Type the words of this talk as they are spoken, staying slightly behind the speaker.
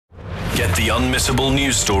Get the unmissable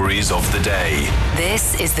news stories of the day.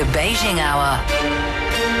 This is the Beijing Hour.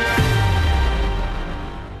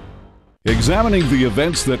 Examining the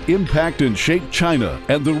events that impact and shape China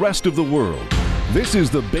and the rest of the world. This is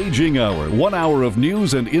the Beijing Hour, 1 hour of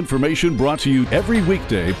news and information brought to you every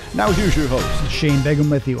weekday. Now here's your host. Shane Begum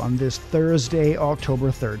with you on this Thursday, October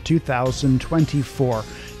 3rd, 2024.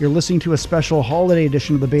 You're listening to a special holiday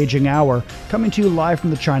edition of the Beijing Hour, coming to you live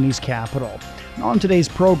from the Chinese capital. On today's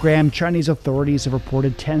program, Chinese authorities have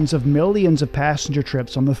reported tens of millions of passenger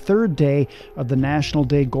trips on the third day of the National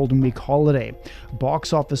Day Golden Week holiday.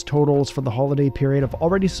 Box office totals for the holiday period have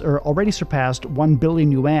already surpassed 1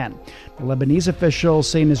 billion yuan. The Lebanese officials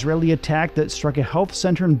say an Israeli attack that struck a health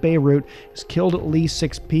center in Beirut has killed at least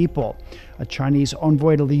 6 people. A Chinese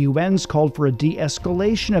envoy to the UN's called for a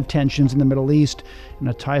de-escalation of tensions in the Middle East, and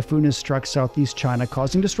a typhoon has struck southeast China,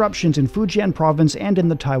 causing disruptions in Fujian province and in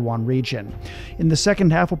the Taiwan region. In the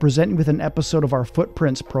second half, we'll present you with an episode of our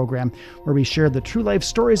Footprints program, where we share the true-life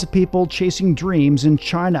stories of people chasing dreams in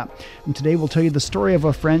China. And today we'll tell you the story of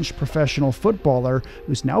a French professional footballer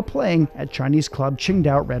who's now playing at Chinese club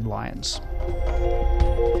Qingdao Red Lions.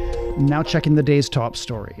 Now checking the day's top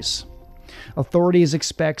stories. Authorities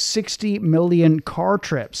expect 60 million car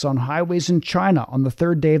trips on highways in China on the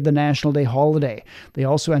third day of the National Day holiday. They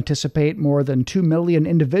also anticipate more than 2 million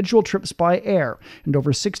individual trips by air and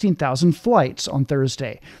over 16,000 flights on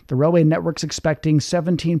Thursday. The railway network's expecting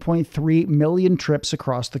 17.3 million trips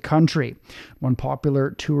across the country. One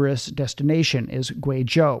popular tourist destination is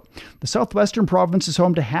Guizhou. The southwestern province is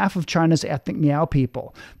home to half of China's ethnic Miao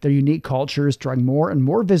people. Their unique cultures drawing more and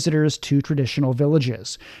more visitors to traditional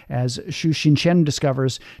villages. As Zheng Qinwen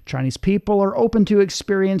discovers, Chinese people are open to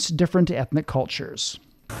experience different ethnic cultures.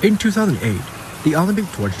 In 2008, the Olympic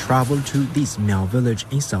torch traveled to this Miao village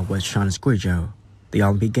in southwest China's Guizhou. The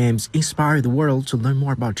Olympic Games inspired the world to learn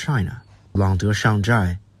more about China. Langde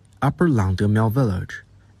Shanzhai, Upper Langde Miao village.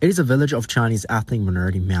 It is a village of Chinese ethnic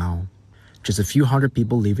minority Miao. Just a few hundred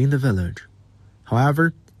people live in the village.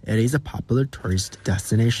 However, it is a popular tourist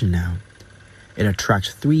destination now. It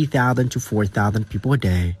attracts 3,000 to 4,000 people a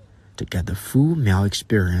day to get the full Miao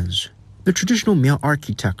experience. The traditional Miao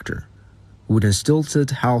architecture, wooden stilted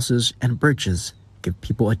houses and bridges give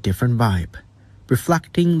people a different vibe,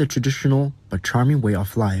 reflecting the traditional but charming way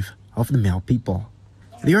of life of the Miao people.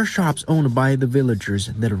 There are shops owned by the villagers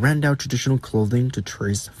that rent out traditional clothing to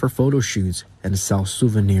tourists for photo shoots and sell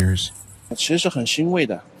souvenirs.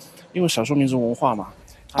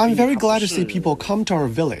 I'm very glad to see people come to our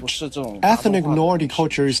village. Ethnic Nordic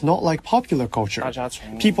culture is not like popular culture.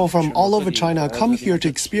 People from all over China come here to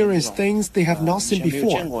experience things they have not seen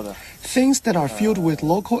before, things that are filled with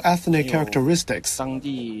local ethnic characteristics.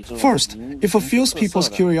 First, it fulfills people's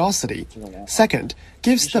curiosity. Second,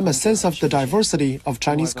 gives them a sense of the diversity of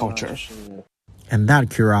Chinese culture. And that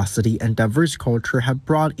curiosity and diverse culture have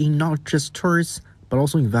brought in not just tourists, but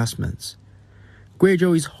also investments.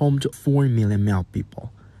 Guizhou is home to 4 million Miao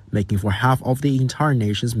people, making for half of the entire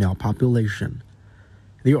nation's Miao population.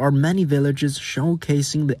 There are many villages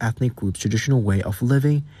showcasing the ethnic group's traditional way of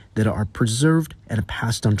living that are preserved and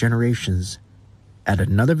passed on generations. At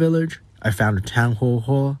another village, I found Tan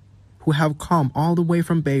Ho, who have come all the way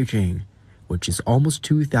from Beijing, which is almost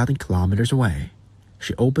 2,000 kilometers away.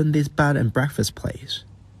 She opened this bed and breakfast place.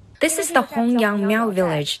 This is the Hongyang Miao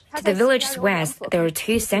village. To the village's west, there are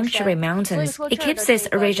 2 sanctuary mountains. It keeps its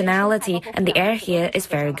originality, and the air here is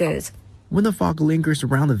very good. When the fog lingers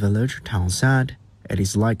around the village, Tang said, it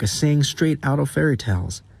is like a scene straight out of fairy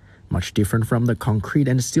tales, much different from the concrete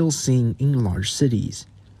and steel scene in large cities.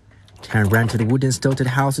 Tan rented wooden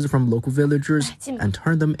stilted houses from local villagers and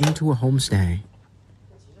turned them into a homestay.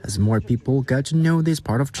 As more people get to know this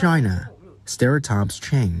part of China, stereotypes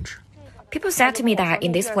change. People said to me that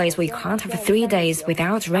in this place we can't have 3 days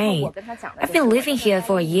without rain. I've been living here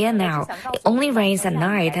for a year now. It only rains at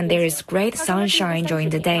night and there is great sunshine during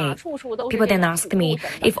the day. People then asked me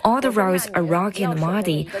if all the roads are rocky and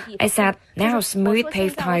muddy. I said, now a smooth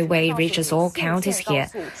paved highway reaches all counties here.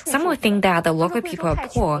 Some would think that the local people are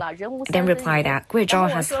poor. I then replied that Guizhou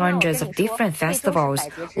has hundreds of different festivals.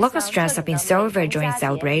 Locals dress up in silver during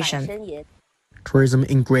celebration. Tourism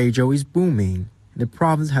in Guizhou is booming. The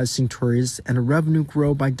province has seen tourists and revenue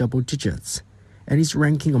grow by double digits, and is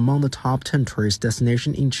ranking among the top 10 tourist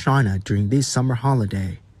destinations in China during this summer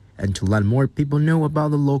holiday. And to let more people know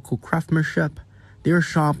about the local craftsmanship, there are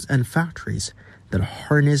shops and factories that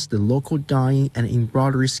harness the local dyeing and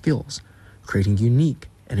embroidery skills, creating unique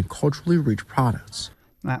and culturally rich products.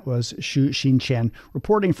 That was Zheng Qinwen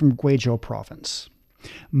reporting from Guizhou province.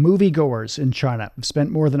 Moviegoers in China have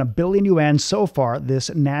spent more than 1 billion yuan so far this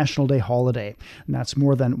National Day holiday, and that's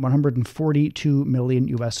more than 142 million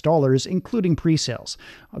US dollars, including pre-sales.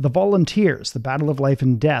 The Volunteers, the Battle of Life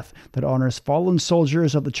and Death, that honors fallen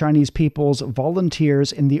soldiers of the Chinese people's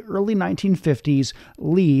volunteers in the early 1950s,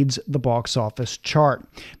 leads the box office chart.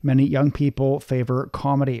 Many young people favor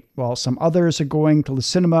comedy, while some others are going to the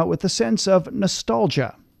cinema with a sense of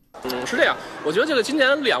nostalgia. I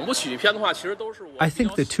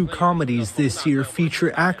think the two comedies this year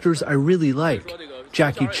feature actors I really like,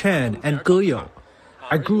 Jackie Chan and Ge You.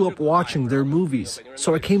 I grew up watching their movies,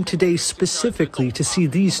 so I came today specifically to see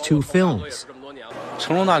these two films.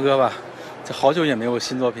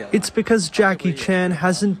 It's because Jackie Chan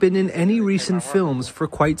hasn't been in any recent films for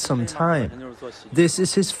quite some time. This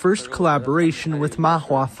is his first collaboration with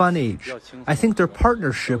Mahua Funage. I think their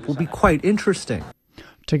partnership will be quite interesting.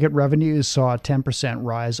 Ticket revenues saw a 10%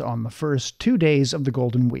 rise on the first 2 days of the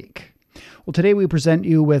Golden Week. Well, today we present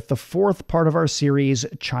you with the fourth part of our series,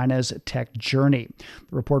 China's Tech Journey.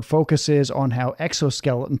 The report focuses on how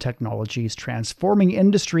exoskeleton technology is transforming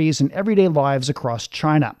industries and everyday lives across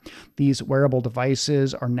China. These wearable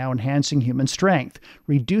devices are now enhancing human strength,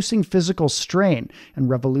 reducing physical strain, and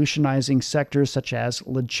revolutionizing sectors such as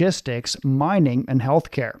logistics, mining, and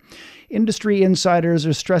healthcare. Industry insiders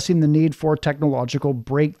are stressing the need for technological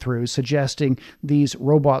breakthroughs, suggesting these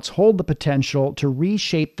robots hold the potential to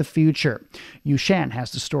reshape the future. Yu Shan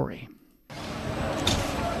has the story.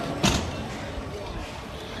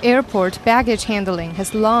 Airport baggage handling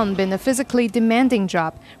has long been a physically demanding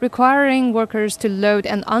job, requiring workers to load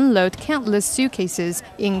and unload countless suitcases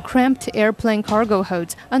in cramped airplane cargo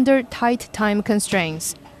holds under tight time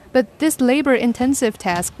constraints. But this labor-intensive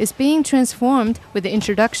task is being transformed with the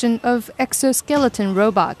introduction of exoskeleton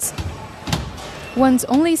robots. Once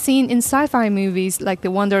only seen in sci-fi movies like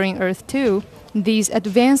The Wandering Earth 2, these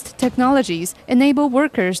advanced technologies enable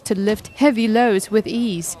workers to lift heavy loads with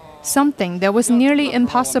ease, something that was nearly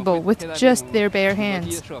impossible with just their bare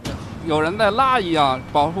hands. With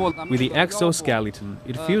the exoskeleton,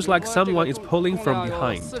 it feels like someone is pulling from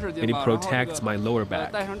behind, and it protects my lower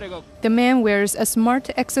back. The man wears a smart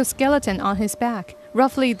exoskeleton on his back,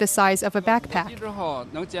 roughly the size of a backpack.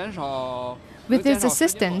 With its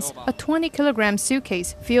assistance, a 20-kilogram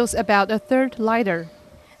suitcase feels about a third lighter.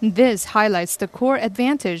 This highlights the core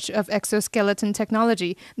advantage of exoskeleton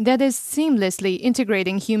technology that is seamlessly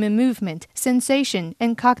integrating human movement, sensation,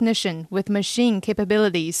 and cognition with machine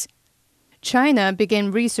capabilities. China began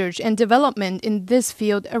research and development in this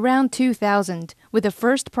field around 2000, with the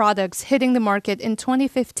first products hitting the market in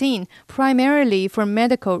 2015, primarily for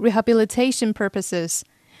medical rehabilitation purposes.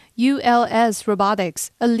 ULS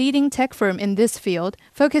Robotics, a leading tech firm in this field,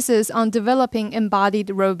 focuses on developing embodied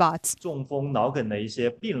robots.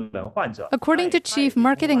 According to Chief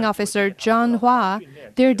Marketing Officer John Hua,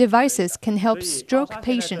 their devices can help stroke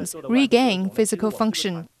patients regain physical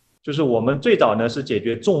function.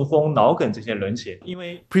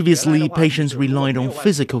 Previously, patients relied on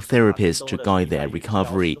physical therapists to guide their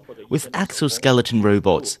recovery. With exoskeleton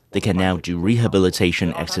robots, they can now do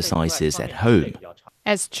rehabilitation exercises at home.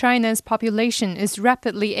 As China's population is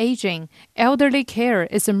rapidly aging, elderly care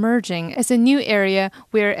is emerging as a new area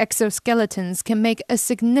where exoskeletons can make a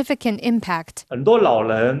significant impact.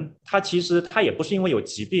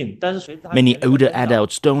 Many older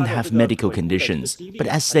adults don't have medical conditions, but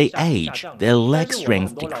as they age, their leg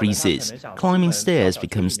strength decreases. Climbing stairs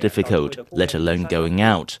becomes difficult, let alone going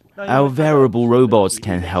out. Our wearable robots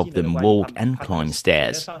can help them walk and climb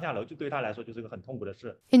stairs.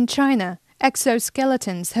 In China,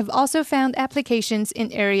 exoskeletons have also found applications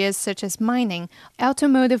in areas such as mining,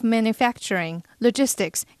 automotive manufacturing,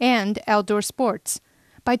 logistics, and outdoor sports.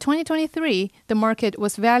 By 2023, the market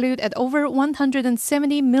was valued at over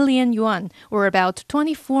 170 million yuan, or about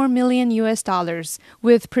 24 million US dollars,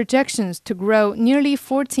 with projections to grow nearly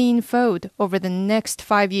 14-fold over the next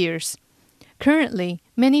 5 years. Currently,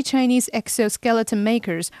 many Chinese exoskeleton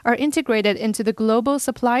makers are integrated into the global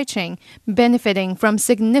supply chain, benefiting from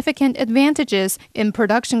significant advantages in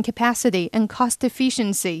production capacity and cost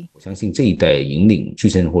efficiency. Professor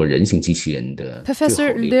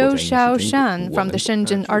Liu Shaoshan from the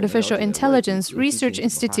Shenzhen Artificial Intelligence Research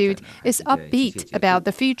Institute is upbeat about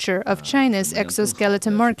the future of China's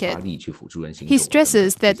exoskeleton market. He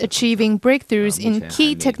stresses that achieving breakthroughs in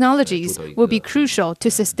key technologies will be crucial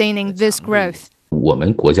to sustaining this growth.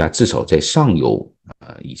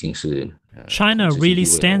 China really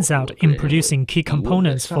stands out in producing key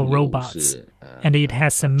components for robots, and it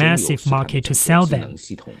has a massive market to sell them.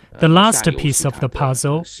 The last piece of the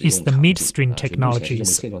puzzle is the midstream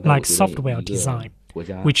technologies, like software design.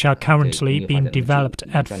 which are currently being developed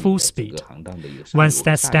at full speed. Once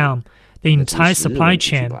that's done, the entire supply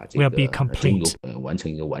chain will be complete.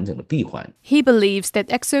 He believes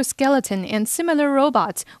that exoskeleton and similar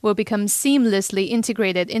robots will become seamlessly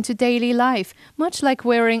integrated into daily life, much like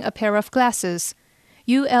wearing a pair of glasses.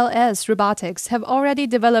 ULS Robotics have already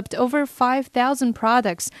developed over 5,000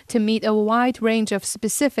 products to meet a wide range of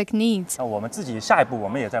specific needs. CMO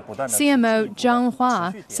Zhang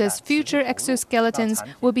Hua says future exoskeletons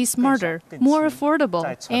will be smarter, more affordable,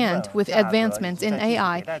 and, with advancements in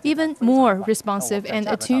AI, even more responsive and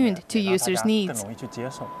attuned to users' needs.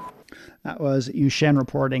 That was Yu Shen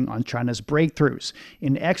reporting on China's breakthroughs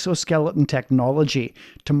in exoskeleton technology.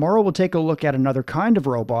 Tomorrow we'll take a look at another kind of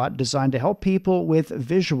robot designed to help people with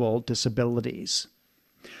visual disabilities.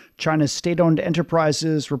 China's state-owned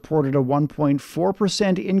enterprises reported a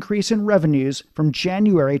 1.4% increase in revenues from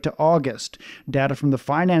January to August. Data from the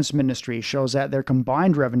Finance Ministry shows that their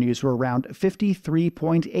combined revenues were around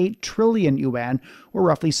 53.8 trillion yuan, or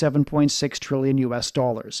roughly $7.6 trillion US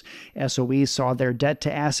dollars. SOE saw their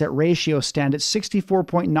debt-to-asset ratio stand at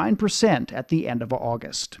 64.9% at the end of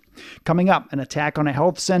August. Coming up, an attack on a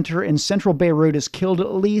health center in central Beirut has killed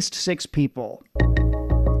at least 6 people.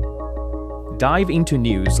 Dive into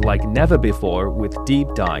news like never before with Deep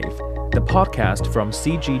Dive, the podcast from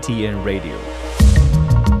CGTN Radio.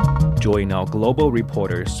 Join our global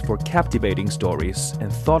reporters for captivating stories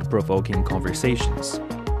and thought-provoking conversations.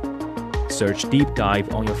 Search Deep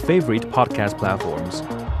Dive on your favorite podcast platforms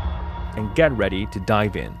and get ready to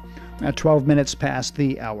dive in. At 12 minutes past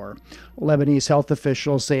the hour, Lebanese health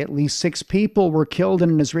officials say at least 6 people were killed in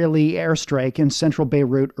an Israeli airstrike in central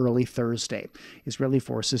Beirut early Thursday. Israeli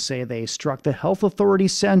forces say they struck the health authority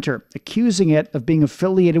center, accusing it of being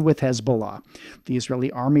affiliated with Hezbollah. The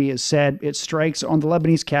Israeli army has said its strikes on the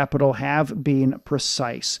Lebanese capital have been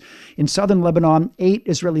precise. In southern Lebanon, 8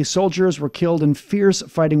 Israeli soldiers were killed in fierce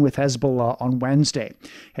fighting with Hezbollah on Wednesday.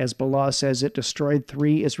 Hezbollah says it destroyed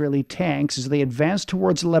 3 Israeli tanks as they advanced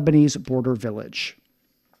towards Lebanese border village.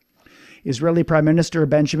 Israeli Prime Minister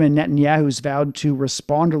Benjamin Netanyahu has vowed to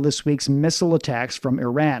respond to this week's missile attacks from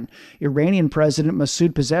Iran. Iranian President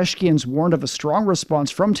Masoud Pezeshkian's warned of a strong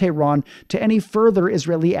response from Tehran to any further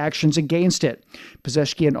Israeli actions against it.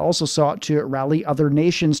 Pezeshkian also sought to rally other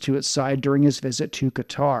nations to its side during his visit to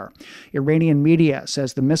Qatar. Iranian media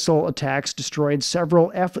says the missile attacks destroyed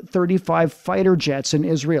several F-35 fighter jets in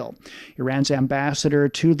Israel. Iran's ambassador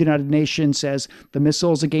to the United Nations says the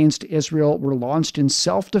missiles against Israel were launched in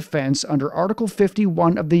self-defense under Article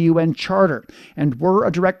 51 of the UN Charter and were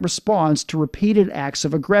a direct response to repeated acts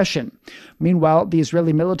of aggression. Meanwhile, the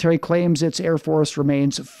Israeli military claims its air force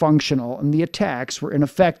remains functional and the attacks were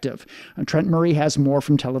ineffective. And Trent Murray has more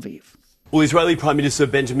from Tel Aviv. Well, Israeli Prime Minister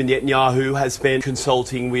Benjamin Netanyahu has been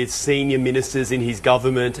consulting with senior ministers in his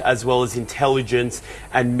government as well as intelligence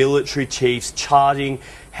and military chiefs, charting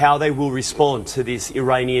how they will respond to this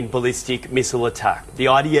Iranian ballistic missile attack. The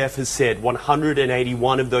IDF has said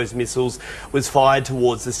 181 of those missiles was fired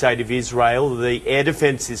towards the state of Israel. The air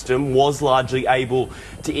defense system was largely able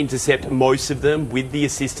to intercept most of them with the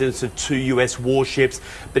assistance of 2 US warships,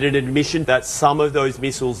 but an admission that some of those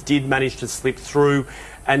missiles did manage to slip through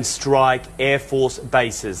and strike Air Force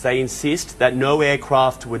bases. They insist that no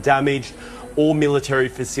aircraft were damaged or military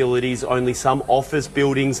facilities, only some office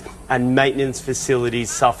buildings and maintenance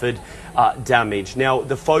facilities suffered damage. Now,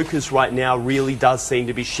 the focus right now really does seem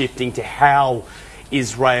to be shifting to how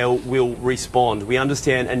Israel will respond. We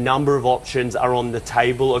understand a number of options are on the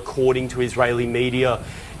table, according to Israeli media,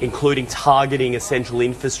 including targeting essential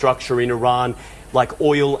infrastructure in Iran, like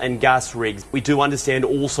oil and gas rigs. We do understand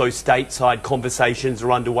also stateside conversations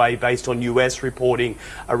are underway based on US reporting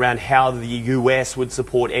around how the US would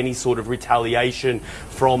support any sort of retaliation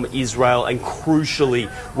from Israel, and crucially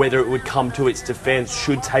whether it would come to its defense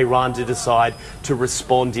should Tehran decide to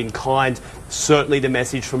respond in kind. Certainly the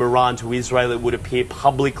message from Iran to Israel, it would appear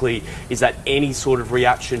publicly, is that any sort of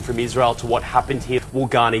reaction from Israel to what happened here will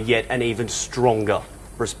garner yet an even stronger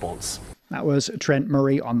response. That was Trent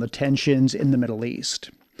Murray on the tensions in the Middle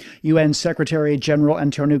East. UN Secretary General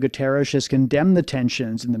Antonio Guterres has condemned the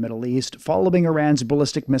tensions in the Middle East following Iran's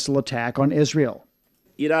ballistic missile attack on Israel.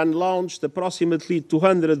 Iran launched approximately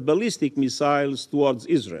 200 ballistic missiles towards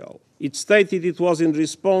Israel. It stated it was in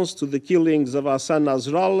response to the killings of Hassan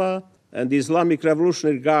Nasrallah and the Islamic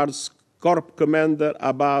Revolutionary Guard's Corps Commander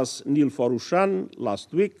Abbas Nilforushan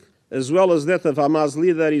last week, as well as that of Hamas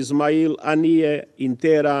leader Ismail Haniyeh in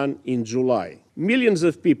Tehran in July. Millions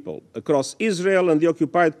of people across Israel and the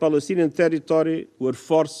occupied Palestinian territory were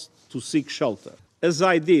forced to seek shelter. As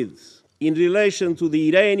I did in relation to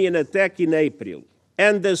the Iranian attack in April,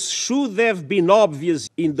 And as should have been obvious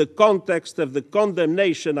in the context of the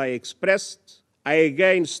condemnation I expressed, I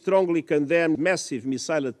again strongly condemn massive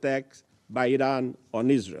missile attacks by Iran on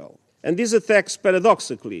Israel. And these attacks,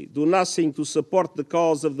 paradoxically, do nothing to support the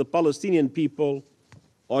cause of the Palestinian people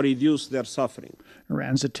or reduce their suffering.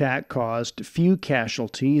 Iran's attack caused few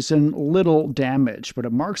casualties and little damage, but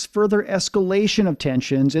it marks further escalation of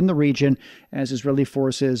tensions in the region as Israeli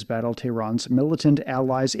forces battle Tehran's militant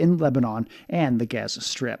allies in Lebanon and the Gaza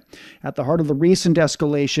Strip. At the heart of the recent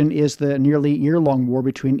escalation is the nearly year-long war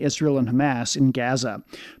between Israel and Hamas in Gaza.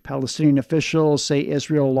 Palestinian officials say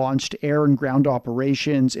Israel launched air and ground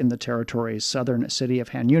operations in the territory's southern city of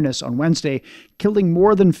Han Yunis on Wednesday, killing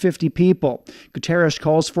more than 50 people. Guterres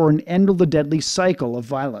calls for an end to the deadly cycle of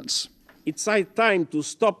violence. It's high time to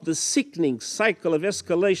stop the sickening cycle of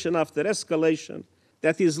escalation after escalation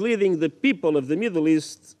that is leading the people of the Middle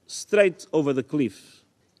East straight over the cliff.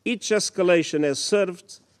 Each escalation has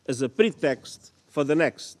served as a pretext for the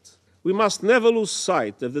next. We must never lose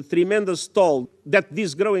sight of the tremendous toll that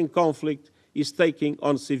this growing conflict is taking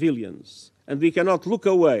on civilians, and we cannot look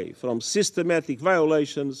away from systematic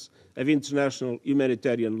violations of international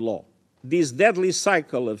humanitarian law. This deadly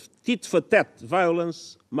cycle of tit-for-tat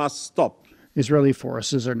violence must stop. Israeli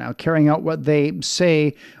forces are now carrying out what they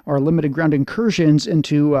say are limited ground incursions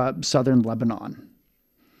into southern Lebanon.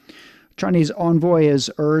 Chinese envoy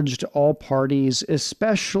has urged all parties,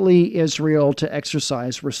 especially Israel, to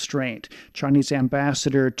exercise restraint. Chinese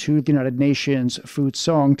ambassador to the United Nations, Fu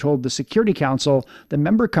Song, told the Security Council the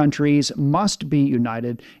member countries must be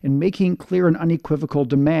united in making clear and unequivocal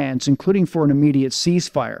demands, including for an immediate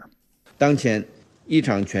ceasefire.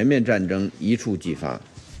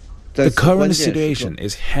 The current situation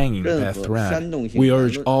is hanging by a thread. We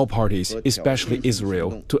urge all parties, especially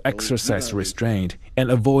Israel, to exercise restraint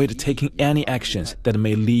and avoid taking any actions that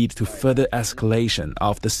may lead to further escalation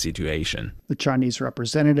of the situation. The Chinese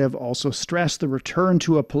representative also stressed the return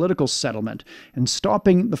to a political settlement and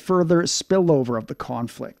stopping the further spillover of the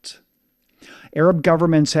conflict. Arab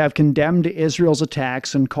governments have condemned Israel's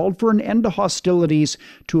attacks and called for an end to hostilities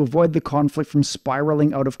to avoid the conflict from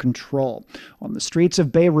spiraling out of control. On the streets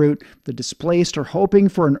of Beirut, the displaced are hoping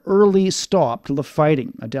for an early stop to the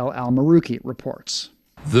fighting. Adel Al-Marouki reports.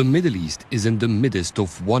 The Middle East is in the midst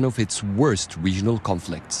of one of its worst regional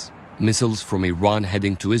conflicts. Missiles from Iran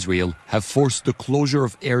heading to Israel have forced the closure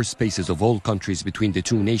of airspaces of all countries between the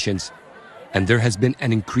two nations, and there has been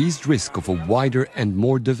an increased risk of a wider and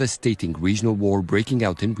more devastating regional war breaking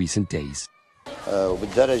out in recent days.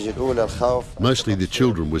 Mostly the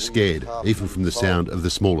children were scared, even from the sound of the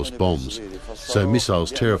smallest bombs. So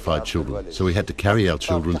missiles terrified children, so we had to carry our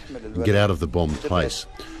children and get out of the bombed place,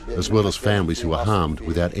 as well as families who were harmed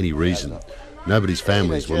without any reason. Nobody's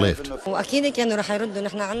families were left.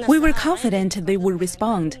 We were confident they would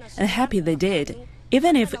respond, and happy they did,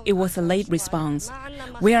 even if it was a late response.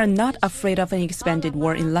 We are not afraid of an expanded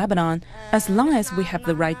war in Lebanon as long as we have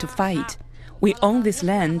the right to fight. We own this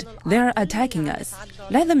land. They are attacking us.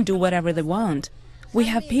 Let them do whatever they want. We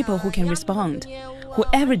have people who can respond.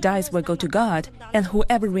 Whoever dies will go to God, and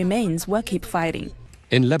whoever remains will keep fighting.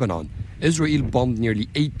 In Lebanon, Israel bombed nearly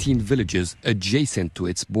 18 villages adjacent to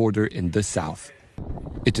its border in the south.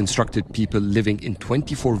 It instructed people living in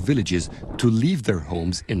 24 villages to leave their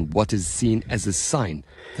homes in what is seen as a sign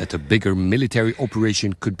that a bigger military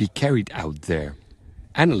operation could be carried out there.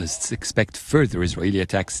 Analysts expect further Israeli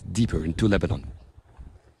attacks deeper into Lebanon.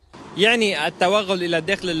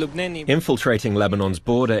 Infiltrating Lebanon's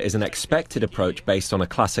border is an expected approach based on a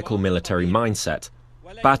classical military mindset.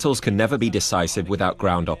 Battles can never be decisive without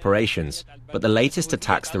ground operations, but the latest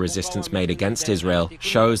attacks the resistance made against Israel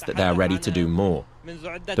shows that they are ready to do more.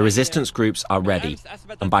 The resistance groups are ready,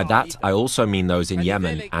 and by that I also mean those in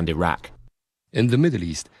Yemen and Iraq. In the Middle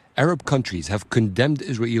East, Arab countries have condemned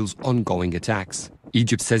Israel's ongoing attacks.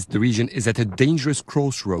 Egypt says the region is at a dangerous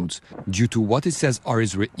crossroads due to what it says are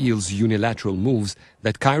Israel's unilateral moves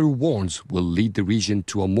that Cairo warns will lead the region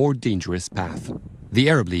to a more dangerous path. The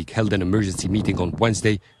Arab League held an emergency meeting on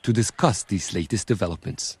Wednesday to discuss these latest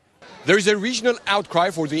developments. There is a regional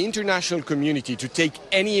outcry for the international community to take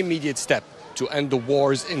any immediate step to end the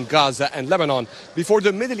wars in Gaza and Lebanon before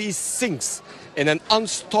the Middle East sinks in an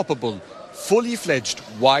unstoppable, fully fledged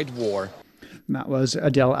wide war. That was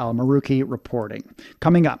Adel Al-Marouki reporting.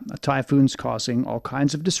 Coming up, a typhoon's causing all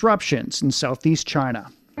kinds of disruptions in southeast China.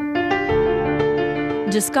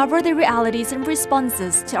 Discover the realities and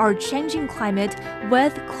responses to our changing climate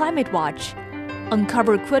with Climate Watch.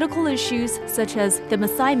 Uncover critical issues such as the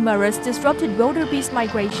Masai Mara's disrupted wildebeest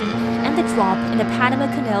migration and the drop in the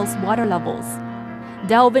Panama Canal's water levels.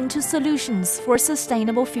 Delve into solutions for a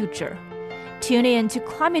sustainable future. Tune in to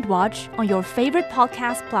Climate Watch on your favorite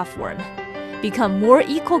podcast platform. Become more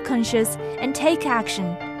eco-conscious and take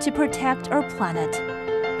action to protect our planet.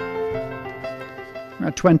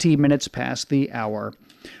 20 minutes past the hour.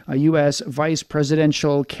 U.S. vice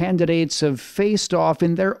presidential candidates have faced off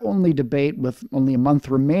in their only debate with only a month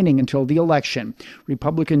remaining until the election.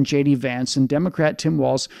 Republican J.D. Vance and Democrat Tim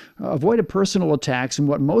Walz avoided personal attacks in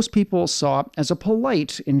what most people saw as a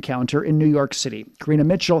polite encounter in New York City. Karina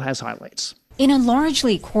Mitchell has highlights. In a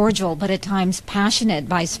largely cordial but at times passionate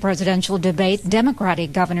vice presidential debate,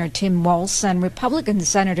 Democratic Governor Tim Walz and Republican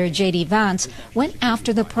Senator J.D. Vance went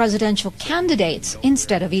after the presidential candidates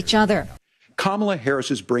instead of each other. Kamala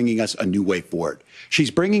Harris is bringing us a new way forward.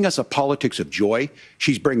 She's bringing us a politics of joy.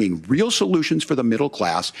 She's bringing real solutions for the middle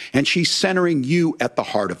class, and she's centering you at the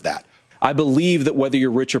heart of that. I believe that whether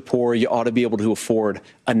you're rich or poor, you ought to be able to afford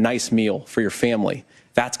a nice meal for your family.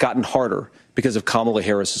 That's gotten harder because of Kamala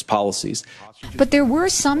Harris's policies. But there were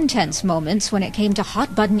some tense moments when it came to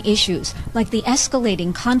hot-button issues, like the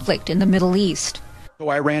escalating conflict in the Middle East. So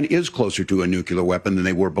Iran is closer to a nuclear weapon than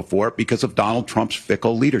they were before because of Donald Trump's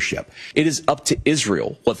fickle leadership. It is up to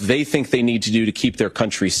Israel what they think they need to do to keep their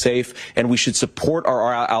country safe, and we should support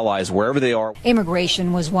our allies wherever they are.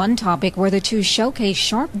 Immigration was one topic where the two showcased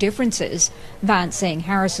sharp differences. Vance saying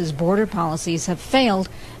Harris's border policies have failed,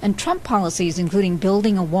 and Trump policies, including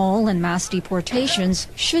building a wall and mass deportations,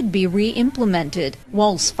 should be re-implemented.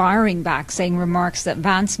 Walz firing back, saying remarks that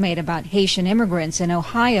Vance made about Haitian immigrants in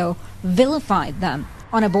Ohio vilified them.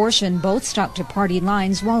 On abortion, both stuck to party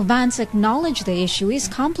lines, while Vance acknowledged the issue is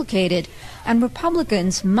complicated, and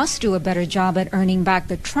Republicans must do a better job at earning back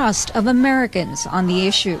the trust of Americans on the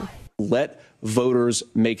issue. Let voters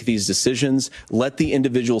make these decisions. Let the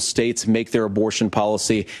individual states make their abortion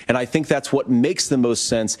policy. And I think that's what makes the most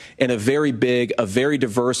sense in a very big, a very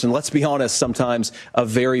diverse, and let's be honest, sometimes a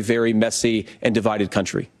very, very messy and divided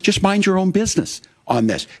country. Just mind your own business on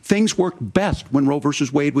this. Things worked best when Roe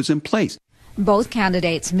versus Wade was in place. Both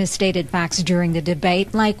candidates misstated facts during the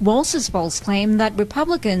debate, like Walz's false claim that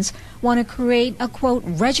Republicans want to create a, quote,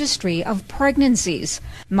 registry of pregnancies.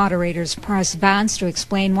 Moderators pressed Vance to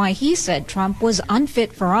explain why he said Trump was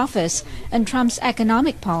unfit for office and Trump's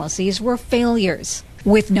economic policies were failures.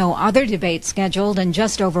 With no other debate scheduled and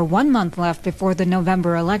just over 1 month left before the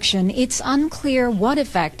November election, it's unclear what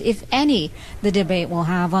effect, if any, the debate will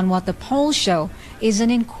have on what the polls show is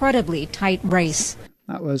an incredibly tight race.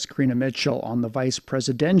 That was Karina Mitchell on the vice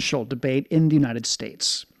presidential debate in the United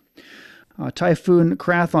States. Typhoon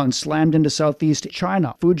Krathon slammed into southeast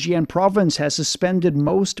China. Fujian province has suspended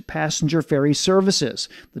most passenger ferry services.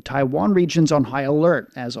 The Taiwan region's on high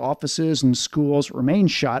alert as offices and schools remain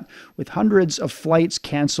shut, with hundreds of flights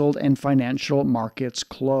canceled and financial markets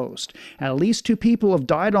closed. At least 2 people have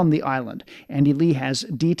died on the island. Andy Lee has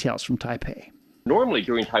details from Taipei. Normally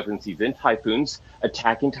during typhoon season, typhoons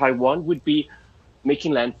attacking Taiwan would be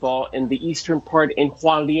making landfall in the eastern part in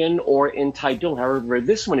Hualien or in Taitung. However,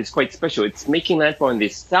 this one is quite special. It's making landfall in the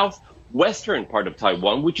southwestern part of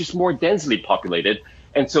Taiwan, which is more densely populated.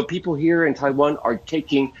 And so people here in Taiwan are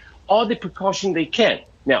taking all the precaution they can.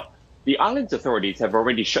 Now, the island's authorities have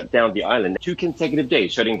already shut down the island 2 consecutive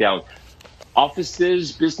days, shutting down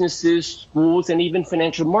offices, businesses, schools, and even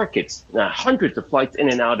financial markets. Now, hundreds of flights in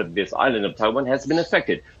and out of this island of Taiwan has been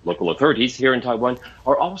affected. Local authorities here in Taiwan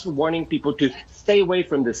are also warning people to stay away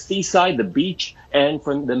from the seaside, the beach, and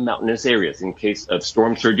from the mountainous areas in case of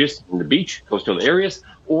storm surges in the beach, coastal areas,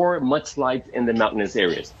 or mudslides in the mountainous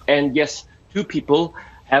areas. And yes, 2 people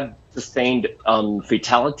have sustained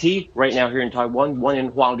fatality right now here in Taiwan. One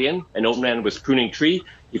in Hualien, an old man was pruning a tree.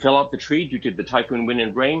 He fell off the tree due to the typhoon wind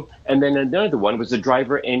and rain. And then another one was a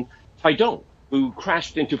driver in Taitung who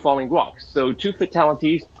crashed into falling rocks. So 2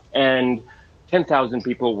 fatalities, and 10,000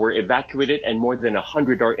 people were evacuated and more than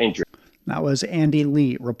 100 are injured. That was Andy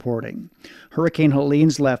Lee reporting. Hurricane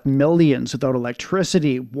Helene's left millions without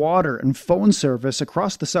electricity, water, and phone service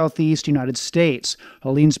across the southeast United States.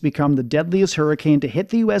 Helene's become the deadliest hurricane to hit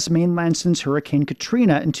the U.S. mainland since Hurricane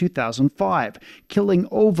Katrina in 2005, killing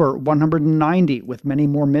over 190, with many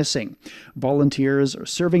more missing. Volunteers are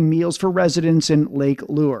serving meals for residents in Lake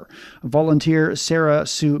Lure. Volunteer Sarah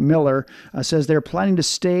Sue Miller says they're planning to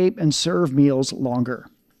stay and serve meals longer.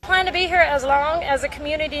 Plan to be here as long as the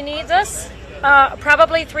community needs us,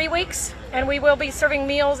 probably 3 weeks, and we will be serving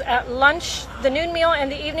meals at lunch, the noon meal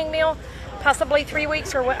and the evening meal, possibly 3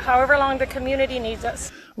 weeks or however long the community needs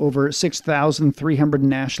us. Over 6,300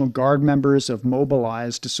 National Guard members have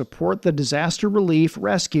mobilized to support the disaster relief,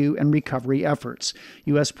 rescue, and recovery efforts.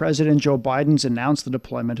 U.S. President Joe Biden's announced the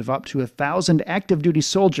deployment of up to 1,000 active duty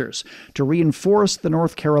soldiers to reinforce the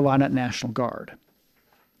North Carolina National Guard.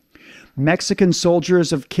 Mexican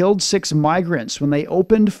soldiers have killed 6 migrants when they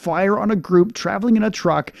opened fire on a group traveling in a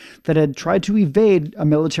truck that had tried to evade a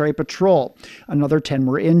military patrol. Another 10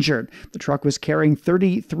 were injured. The truck was carrying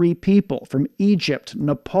 33 people from Egypt,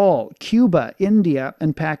 Nepal, Cuba, India,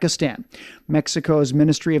 and Pakistan. Mexico's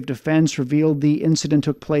Ministry of Defense revealed the incident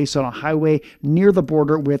took place on a highway near the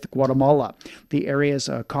border with Guatemala. The area is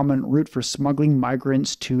a common route for smuggling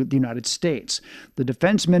migrants to the United States. The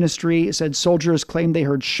Defense Ministry said soldiers claimed they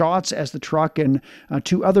heard shots as the truck and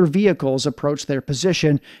 2 other vehicles approached their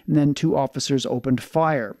position, and then 2 officers opened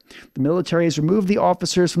fire. The military has removed the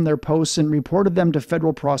officers from their posts and reported them to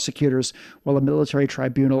federal prosecutors, while a military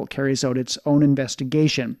tribunal carries out its own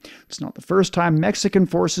investigation. It's not the first time Mexican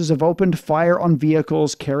forces have opened fire on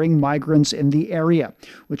vehicles carrying migrants in the area,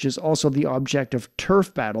 which is also the object of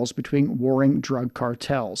turf battles between warring drug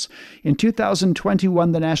cartels. In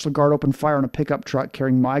 2021, the National Guard opened fire on a pickup truck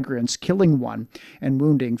carrying migrants, killing 1 and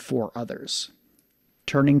wounding 4 others.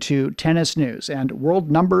 Turning to tennis news, and world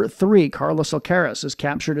number 3 Carlos Alcaraz has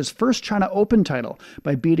captured his first China Open title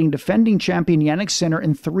by beating defending champion Jannik Sinner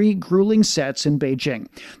in 3 grueling sets in Beijing.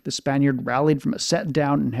 The Spaniard rallied from a set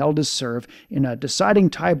down and held his serve in a deciding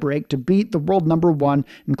tiebreak to beat the world number 1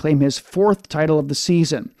 and claim his 4th title of the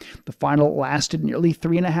season. The final lasted nearly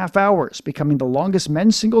 3.5 hours, becoming the longest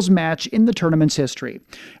men's singles match in the tournament's history.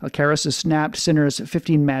 Alcaraz has snapped Sinner's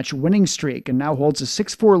 15-match winning streak and now holds a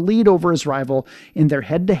 6-4 lead over his rival in their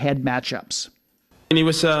head-to-head matchups. And it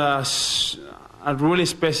was a really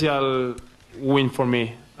special win for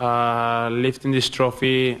me, lifting this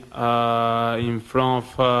trophy in front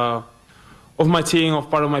of my team, of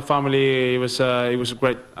part of my family. It was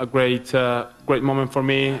a great moment for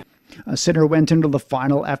me. Sinner went into the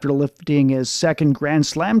final after lifting his 2nd Grand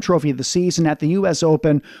Slam trophy of the season at the U.S.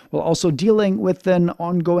 Open, while also dealing with an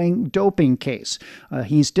ongoing doping case.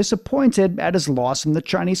 He's disappointed at his loss in the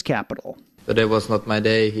Chinese capital. Today was not my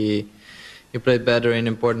day. He played better in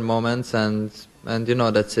important moments, and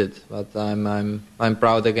that's it. But I'm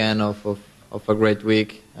proud again of a great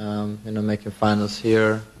week. Making finals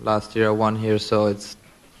here. Last year I won here, so it's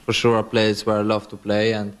for sure a place where I love to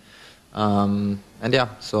play, and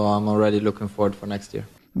so I'm already looking forward for next year.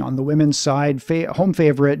 On the women's side, home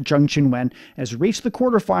favorite Zheng Qinwen has reached the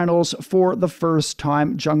quarterfinals for the first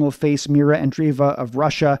time. Zheng will face Mira Andreeva of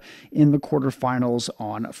Russia in the quarterfinals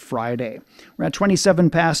on Friday. We're at 27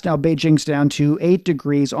 past now. Beijing's down to 8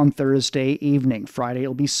 degrees on Thursday evening. Friday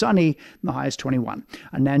it'll be sunny, and the high is 21.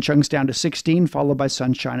 Nanchung's down to 16, followed by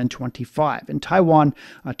sunshine and 25. In Taiwan,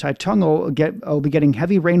 Taitung will be getting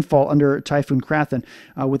heavy rainfall under Typhoon Krathen,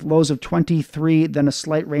 with lows of 23, then a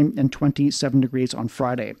slight rain, and 27 degrees on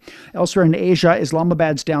Friday. Elsewhere in Asia,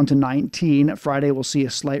 Islamabad's down to 19. Friday will see a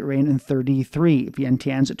slight rain and 33.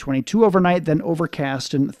 Vientiane's at 22 overnight, then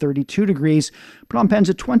overcast and 32 degrees. Phnom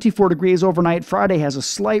Penh's at 24 degrees overnight. Friday has a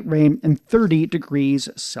slight rain and 30 degrees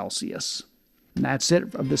Celsius. And that's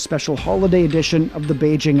it of the special holiday edition of the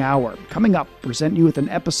Beijing Hour. Coming up, present you with an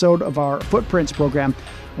episode of our Footprints program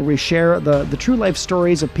where we share the true life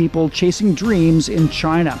stories of people chasing dreams in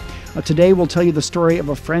China. Today we'll tell you the story of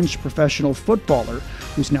a French professional footballer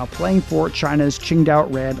who's now playing for China's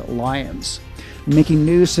Qingdao Red Lions. Making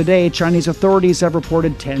news today, Chinese authorities have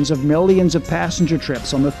reported tens of millions of passenger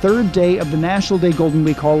trips on the 3rd day of the National Day Golden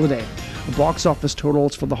Week holiday. The box office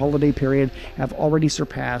totals for the holiday period have already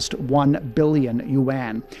surpassed 1 billion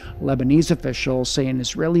yuan. Lebanese officials say an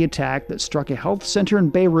Israeli attack that struck a health center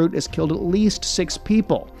in Beirut has killed at least 6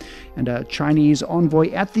 people. And a Chinese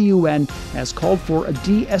envoy at the UN has called for a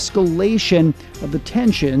de-escalation of the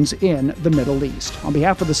tensions in the Middle East. On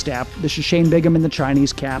behalf of the staff, this is Shane Bigham in the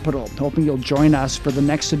Chinese capital, hoping you'll join us for the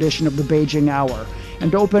next edition of the Beijing Hour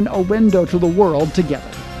and open a window to the world together.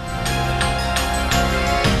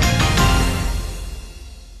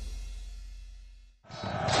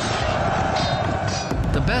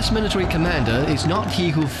 The best military commander is not he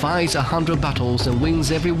who fights 100 battles and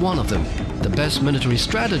wins every one of them. The best military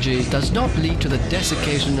strategy does not lead to the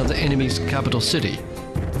desiccation of the enemy's capital city.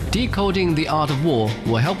 Decoding the Art of War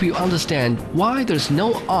will help you understand why there's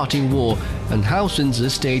no art in war and how Sun Tzu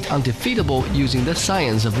stayed undefeatable using the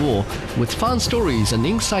science of war, with fun stories and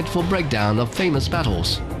insightful breakdown of famous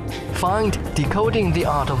battles. Find Decoding the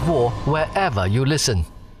Art of War wherever you listen.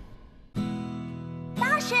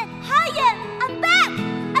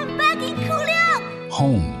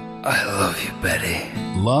 Home. I love you, Betty.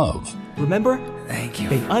 Love. Remember? Thank you.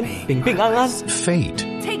 Fate.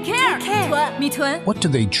 Take care. What do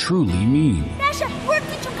they truly mean? Where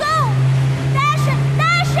did you go?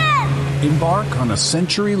 Dash! Embark on a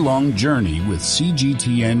century-long journey with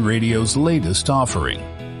CGTN Radio's latest offering,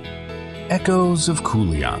 Echoes of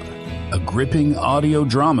Kulian. a gripping audio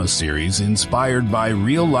drama series inspired by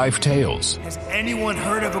real-life tales. Has anyone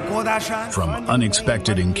heard of a Guodashan? From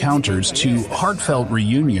unexpected encounters to heartfelt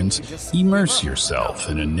reunions, immerse yourself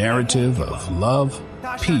in a narrative of love,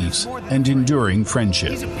 peace, and enduring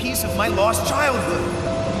friendship. He's a piece of my lost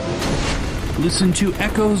childhood. Listen to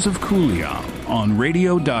Echoes of Kuliang on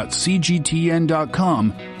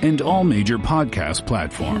radio.cgtn.com and all major podcast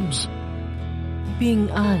platforms. Bing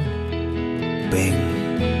An. Bing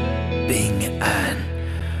An.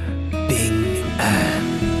 Bing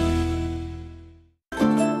An.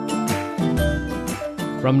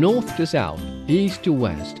 From north to south, east to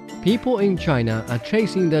west, people in China are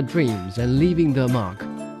chasing their dreams and leaving their mark.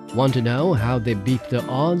 Want to know how they beat the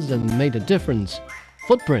odds and made a difference?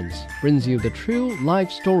 Footprints brings you the true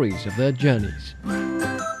life stories of their journeys.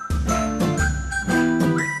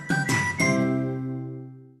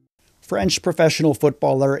 French professional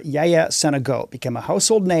footballer Yaya Senegal became a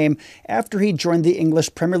household name after he joined the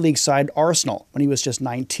English Premier League side Arsenal when he was just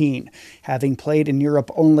 19. Having played in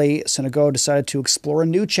Europe only, Senegal decided to explore a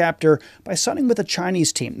new chapter by signing with a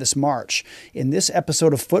Chinese team this March. In this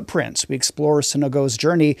episode of Footprints, we explore Senegal's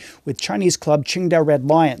journey with Chinese club Qingdao Red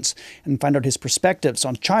Lions and find out his perspectives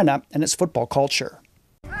on China and its football culture.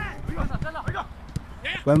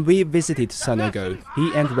 When we visited Senegal,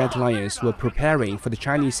 he and Red Lions were preparing for the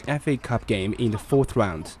Chinese FA Cup game in the 4th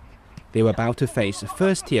round. They were about to face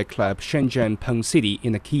first-tier club Shenzhen Peng City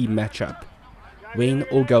in a key matchup. Win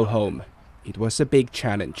or go home. It was a big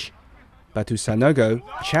challenge. But to Senegal,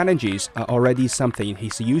 challenges are already something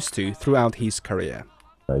he's used to throughout his career.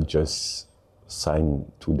 I just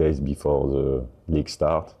signed 2 days before the league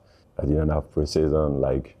start. I didn't have pre-season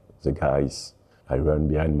like the guys. I ran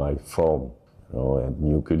behind my form. And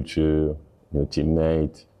new culture, new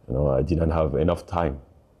teammate. I didn't have enough time,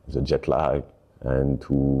 the jet lag, and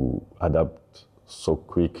to adapt so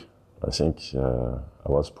quick. I think I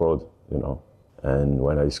was proud, And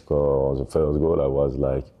when I scored the first goal, I was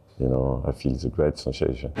like, I feel the great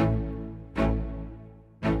sensation.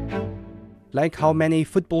 Like how many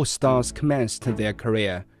football stars commenced their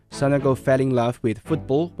career, Senegal fell in love with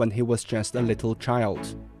football when he was just a little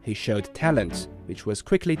child. He showed talent, which was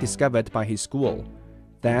quickly discovered by his school.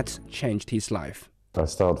 That changed his life. I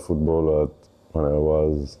started football when I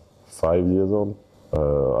was 5 years old,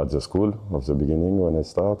 at the school of the beginning when I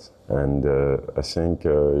started. And I think,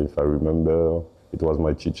 if I remember, it was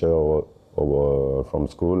my teacher from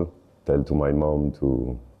school tell to my mom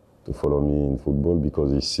to follow me in football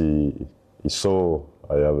because he saw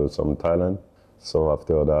I have some talent. So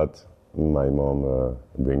after that, my mom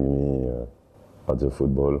bring me at the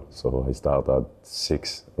football, so I started at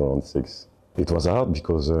around 6. It was hard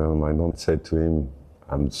because my mom said to him,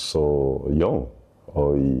 I'm so young,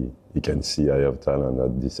 or he can see I have talent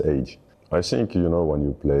at this age. I think, when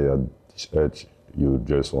you play at this age, you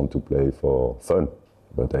just want to play for fun.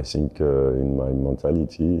 But I think in my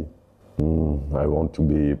mentality, I want to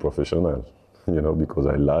be professional, because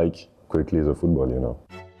I like quickly the football,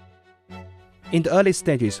 In the early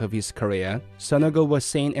stages of his career, Senegal was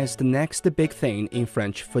seen as the next big thing in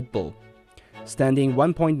French football. Standing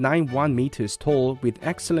 1.91 meters tall with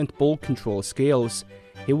excellent ball control skills,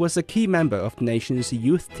 he was a key member of the nation's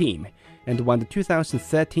youth team and won the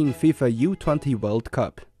 2013 FIFA U20 World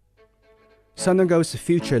Cup. Senegal's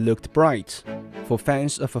future looked bright. For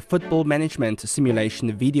fans of a football management simulation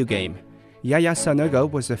video game, Yaya Senegal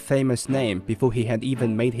was a famous name before he had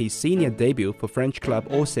even made his senior debut for French club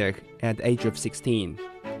Auxerre at the age of 16.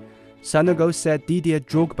 Senegal set Didier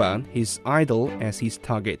Drogba, his idol, as his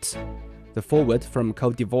target. The forward from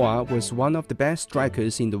Côte d'Ivoire was one of the best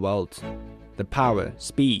strikers in the world. The power,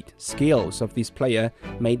 speed, skills of this player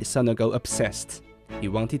made Senegal obsessed. He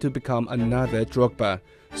wanted to become another Drogba,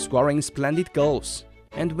 scoring splendid goals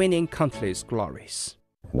and winning countless glories.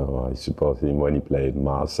 I support him when he played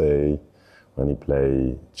Marseille, when he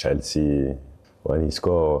played Chelsea, when he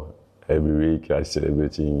scored every week, I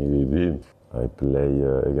celebrating with him. I play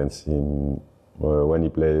against him when he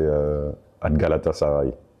played at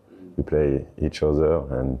Galatasaray. We play each other,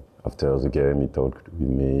 and after the game he talked with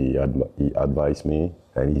me, he advised me,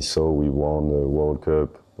 and he saw we won the World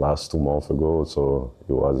Cup last 2 months ago, so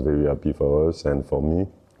he was very happy for us and for me.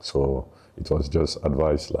 So it was just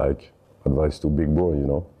advice to big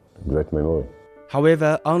bro, great memory.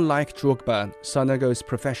 However, unlike Drogba, Senegal's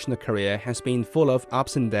professional career has been full of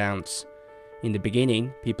ups and downs. In the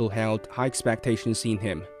beginning, people held high expectations in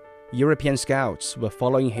him. European scouts were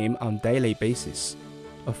following him on a daily basis.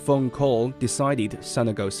 A phone call decided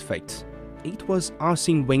Senegal's fate. It was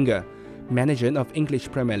Arsene Wenger, manager of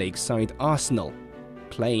English Premier League side Arsenal.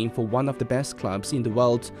 playing for one of the best clubs in the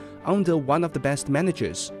world under one of the best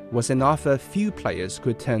managers was an offer few players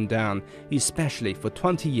could turn down, especially for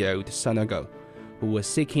 20-year-old Sonego, who was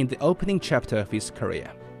seeking the opening chapter of his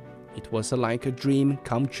career. It was like a dream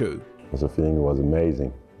come true. The feeling was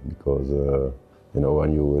amazing because,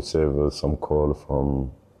 when you receive some call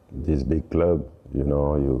from this big club,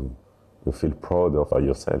 you feel proud of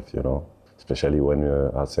yourself, especially when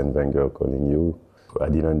Arsene Wenger calling you. I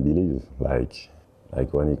didn't believe, like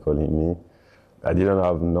when he calling me. I didn't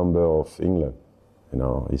have number of England,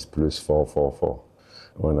 it's plus 444.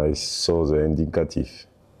 When I saw the indicative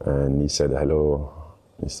and he said, hello,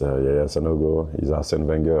 Mr. Yaya Sanogo, it's Arsene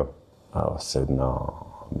Wenger. I said,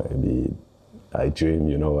 no, maybe I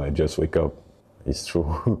dream, I just wake up. It's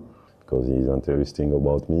true, because he's interesting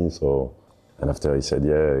about me. So, and after he said,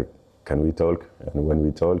 yeah, can we talk? And when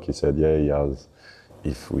we talk, he said, yeah, he has,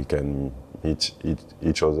 if we can meet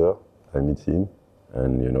each other, I meet him.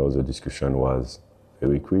 And, the discussion was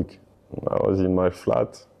very quick. I was in my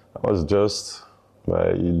flat. I was just,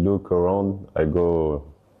 I look around, I go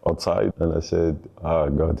outside, and I said,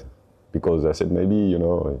 God. Because I said, maybe,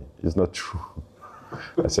 it's not true.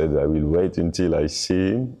 I said, I will wait until I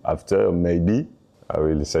see him. After, maybe, I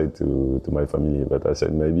will say to my family. But I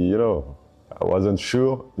said, maybe, I wasn't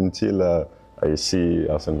sure until I see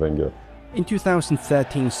Arsene Wenger. In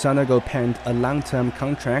 2013, Sonego penned a long-term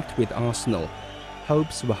contract with Arsenal.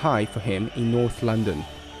 Hopes were high for him in North London.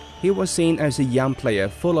 He was seen as a young player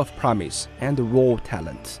full of promise and raw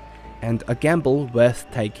talent, and a gamble worth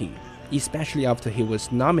taking, especially after he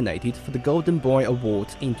was nominated for the Golden Boy Award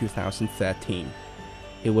in 2013.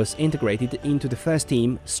 He was integrated into the first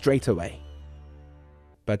team straight away.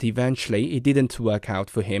 But eventually it didn't work out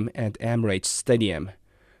for him at Emirates Stadium.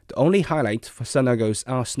 The only highlight for Sonego's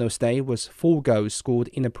Arsenal stay was 4 goals scored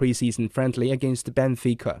in a pre-season friendly against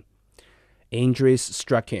Benfica. Injuries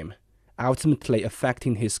struck him, ultimately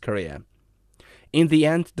affecting his career. In the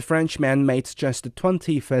end, the Frenchman made just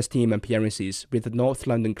 20 first-team appearances with the North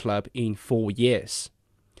London club in 4 years.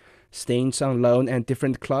 Stints on loan at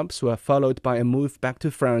different clubs were followed by a move back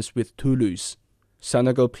to France with Toulouse.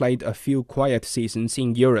 Sonego played a few quiet seasons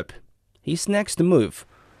in Europe. His next move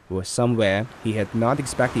was somewhere he had not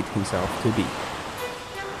expected himself to be.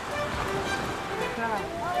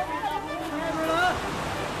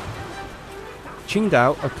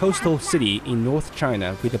 Qingdao, a coastal city in North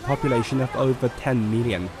China with a population of over 10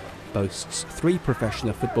 million, boasts 3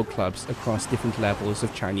 professional football clubs across different levels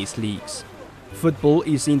of Chinese leagues. Football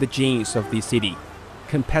is in the genes of the city.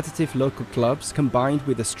 Competitive local clubs combined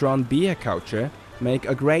with a strong beer culture make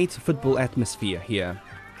a great football atmosphere here.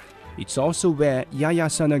 It's also where Yaya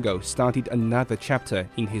Sonego started another chapter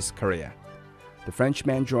in his career. The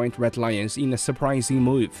Frenchman joined Red Lions in a surprising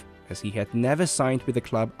move, as he had never signed with a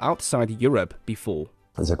club outside Europe before.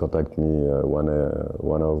 They contacted me,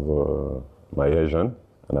 one of my agent,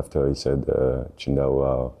 and after he said, Qingdao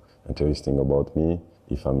are interesting about me,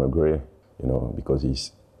 if I'm agree, because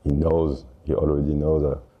he already knows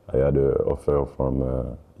that I had an offer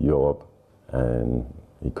from Europe, and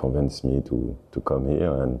he convinced me to come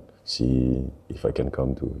here and see if I can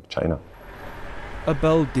come to China. A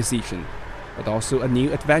bold decision, but also a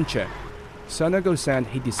new adventure. Sonego said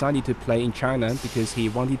he decided to play in China because he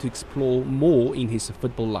wanted to explore more in his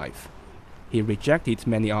football life. He rejected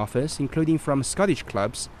many offers, including from Scottish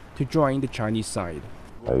clubs, to join the Chinese side.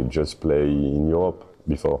 I just played in Europe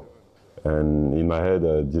before, and in my head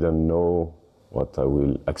I didn't know what I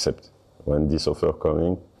will accept. When this offer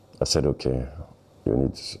coming, I said, okay, you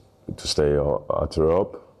need to stay at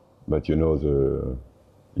Europe, but the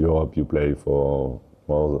Europe you play for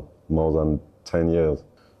more than 10 years.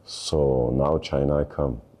 So now China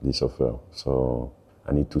come, this offer. So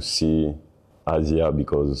I need to see Asia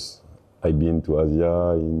because I've been to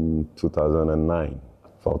Asia in 2009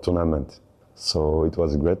 for a tournament. So it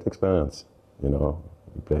was a great experience, We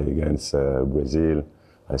played against Brazil.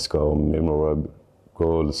 I scored memorable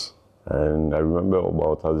goals. And I remember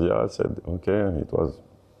about Asia, I said, okay, it was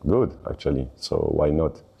good actually. So why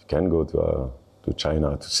not? You can go to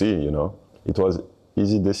China to see, It was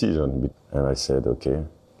easy decision. And I said, okay,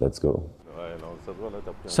 let's go.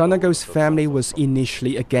 Sonego's family was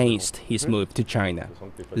initially against his move to China.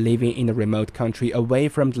 Living in a remote country away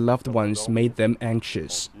from the loved ones made them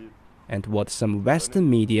anxious. And what some Western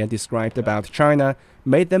media described about China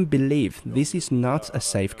made them believe this is not a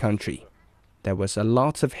safe country. There was a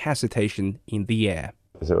lot of hesitation in the air.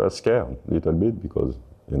 They were scared a little bit because,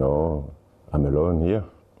 I'm alone here,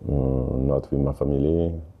 not with my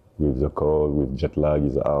family. With the cold, with jet lag,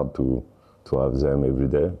 it's hard to have them every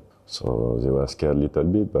day. So they were scared a little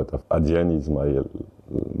bit, but at the end, it's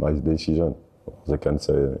my decision. they can't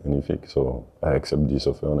say anything. So I accept this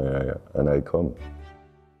offer and I come.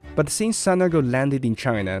 But since Sanogo landed in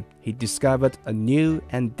China, he discovered a new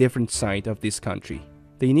and different side of this country.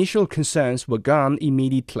 The initial concerns were gone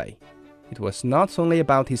immediately. It was not only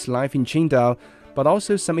about his life in Qingdao, but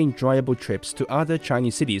also some enjoyable trips to other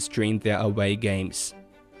Chinese cities during their away games.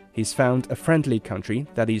 He's found a friendly country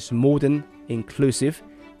that is modern, inclusive,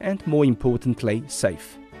 and more importantly,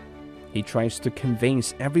 safe. He tries to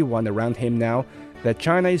convince everyone around him now that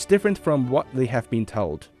China is different from what they have been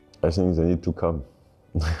told. I think they need to come.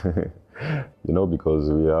 Because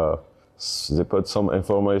they put some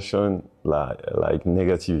information like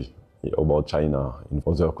negative about China in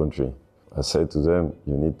other countries. I said to them,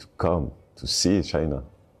 you need to come to see China.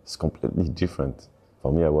 It's completely different.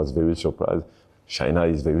 For me, I was very surprised. China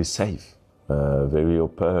is very safe, very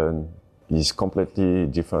open. It's completely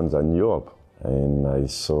different than Europe. And I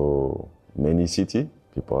saw many cities.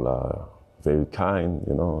 People are very kind,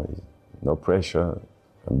 no pressure.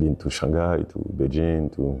 I've been to Shanghai, to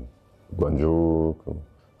Beijing, to Guangzhou.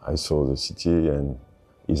 I saw the city, and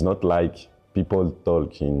it's not like people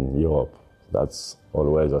talk in Europe. That's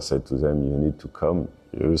always I said to them, you need to come,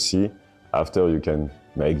 you see, after you can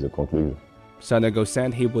make the conclusion. Sanogo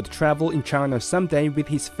said he would travel in China someday with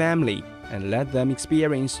his family and let them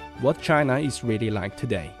experience what China is really like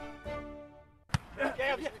today.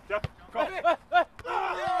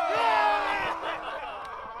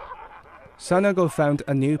 Sanogo found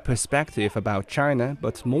a new perspective about China,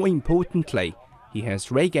 but more importantly, he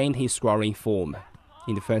has regained his scoring form.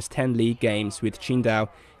 In the first 10 league games with Qingdao,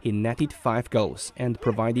 he netted 5 goals and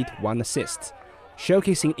provided 1 assist,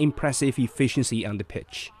 showcasing impressive efficiency on the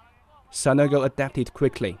pitch. Sanogo adapted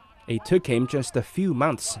quickly. It took him just a few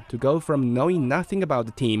months to go from knowing nothing about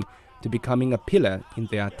the team to becoming a pillar in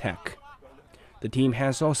their attack. The team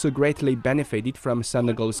has also greatly benefited from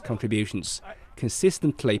Sanogo's contributions,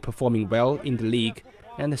 consistently performing well in the league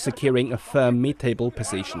and securing a firm mid-table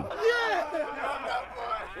position.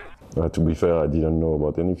 To be fair, I didn't know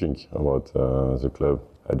about anything about the club.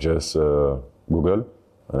 I just Googled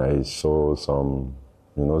and I saw some,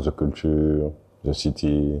 the culture, the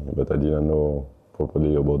city, but I didn't know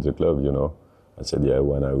properly about the club, I said,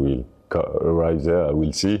 when I will arrive there, I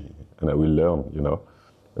will see and I will learn,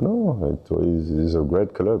 it's a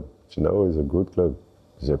great club. Qingdao is a good club.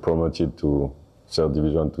 They promoted to 3rd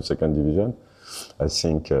division to 2nd division. I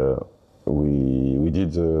think we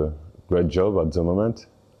did a great job at the moment.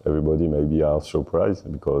 Everybody maybe are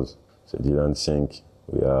surprised because they didn't think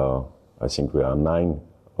I think we are 9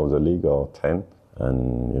 of the league or 10.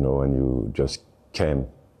 And, when you just came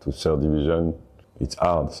to 3rd division, it's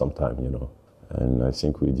hard sometimes, And I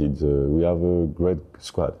think we have a great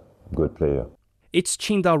squad, good player. It's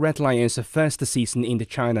Qingdao Red Lions' first season in the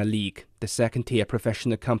China League, the second-tier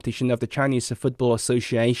professional competition of the Chinese Football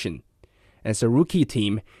Association. As a rookie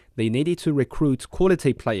team, they needed to recruit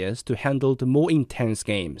quality players to handle the more intense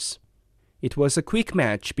games. It was a quick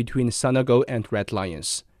match between Sanogo and Red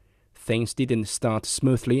Lions. Things didn't start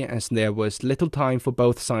smoothly as there was little time for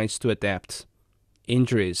both sides to adapt.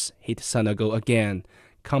 Injuries hit Sanogo again,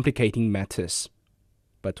 complicating matters.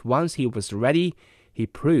 But once he was ready, he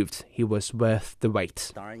proved he was worth the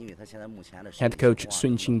wait. Head coach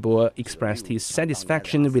Zheng Qinwen expressed his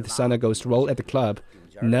satisfaction with Sanogo's role at the club,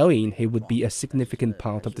 knowing he would be a significant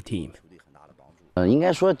part of the team. 应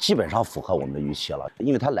该说基本上符合我们的预期了，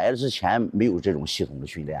因为他来之前没有这种系统的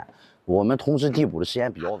训练，我们通知替补的时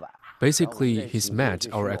间比较晚。 Basically, he's met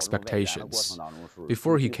our expectations.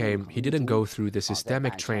 Before he came, he didn't go through the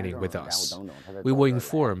systemic training with us. We were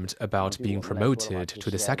informed about being promoted to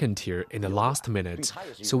the 2nd tier in the last minute,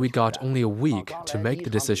 so we got only a week to make the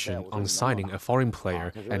decision on signing a foreign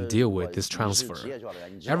player and deal with this transfer.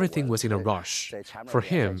 Everything was in a rush. For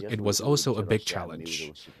him, it was also a big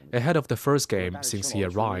challenge. Ahead of the first game since he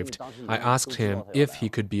arrived, I asked him if he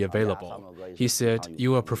could be available. He said,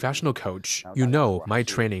 "You're a professional coach. You know my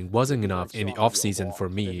training wasn't enough in the off-season for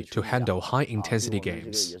me to handle high-intensity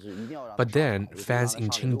games." But then, fans in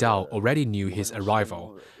Qingdao already knew his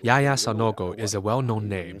arrival. Yaya Sanogo is a well-known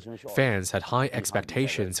name. Fans had high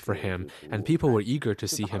expectations for him, and people were eager to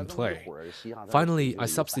see him play. Finally, I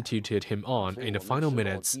substituted him on in the final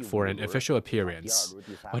minutes for an official appearance,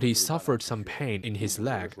 but he suffered some pain in his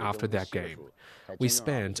leg after that game. We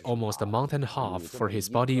spent almost a month and a half for his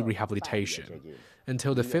body rehabilitation.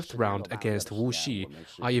 Until the 5th round against Wu Xi,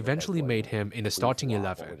 I eventually made him in the starting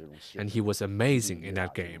 11, and he was amazing in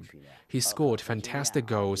that game. He scored fantastic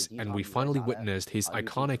goals, and we finally witnessed his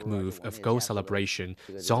iconic move of goal celebration,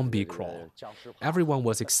 zombie crawl. Everyone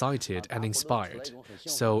was excited and inspired,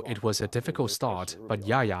 so it was a difficult start, but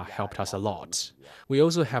Yaya helped us a lot. We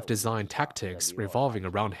also have designed tactics revolving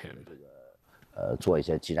around him.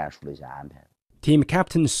 Team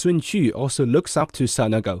captain Sun Ju also looks up to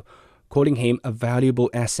Sanogo, calling him a valuable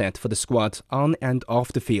asset for the squad on and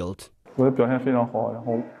off the field.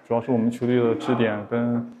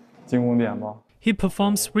 He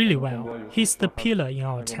performs really well. He's the pillar in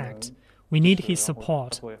our attack. We need his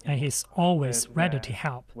support, and he's always ready to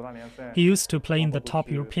help. He used to play in the top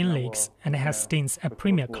European leagues and has stints at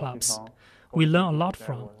premier clubs. We learn a lot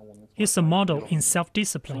from. He's a model in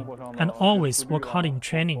self-discipline and always work hard in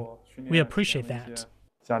training. We appreciate that.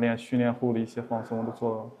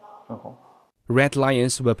 Red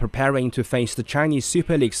Lions were preparing to face the Chinese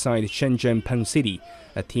Super League side Shenzhen Peng City,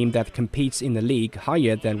 a team that competes in the league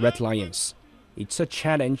higher than Red Lions. It's a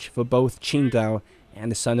challenge for both Qingdao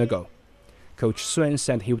and Sanogo. Coach Sun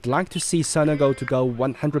said he would like to see Sanogo to go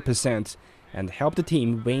 100% and help the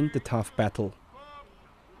team win the tough battle.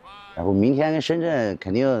 然后明天跟深圳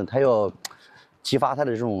肯定他要激发他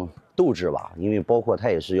的这种斗志吧，因为包括他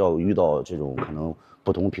也是要遇到这种可能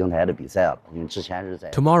不同平台的比赛了，因为之前是在。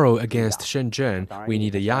Tomorrow against Shenzhen, we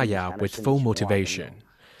need a Yaya with full motivation.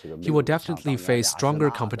 He will definitely face stronger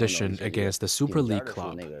competition against the Super League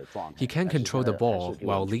club. He can control the ball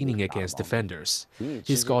while leaning against defenders.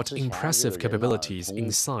 He's got impressive capabilities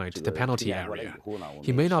inside the penalty area.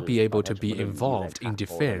 He may not be able to be involved in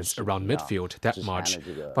defense around midfield that much,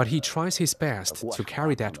 but he tries his best to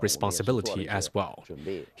carry that responsibility as well.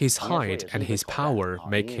 His height and his power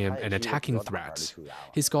make him an attacking threat.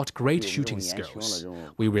 He's got great shooting skills.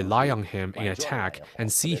 We rely on him in attack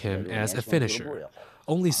and see him as a finisher.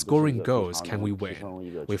 Only scoring goals can we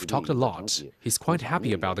win. We've talked a lot. He's quite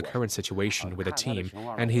happy about the current situation with the team,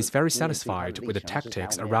 and he's very satisfied with the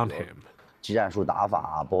tactics around him.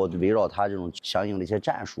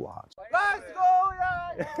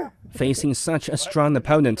 Facing such a strong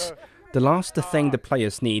opponent, the last thing the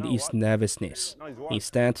players need is nervousness.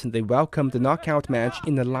 Instead, they welcome the knockout match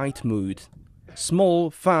in a light mood. Small,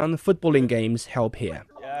 fun footballing games help here.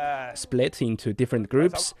 Split into different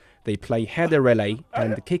groups, they play header relay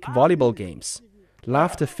and kick volleyball games.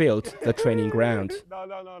 Laughter filled the training ground.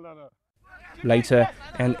 Later,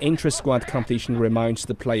 an intra-squad competition reminds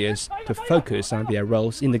the players to focus on their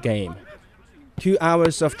roles in the game. 2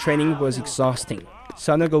 hours of training was exhausting.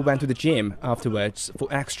 Sanogo went to the gym afterwards for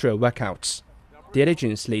extra workouts.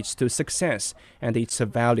 Diligence leads to success, and it's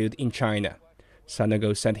valued in China.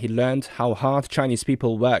 Sanogo said he learned how hard Chinese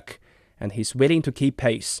people work, and he's willing to keep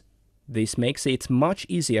pace. This makes it much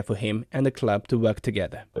easier for him and the club to work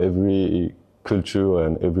together. Every culture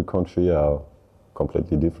and every country are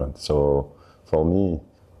completely different. So for me,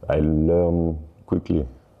 I learn quickly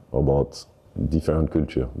about different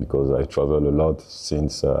culture because I travel a lot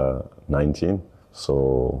since 19.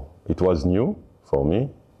 So it was new for me,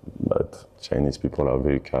 but Chinese people are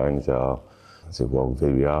very kind. They work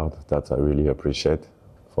very hard. That I really appreciate.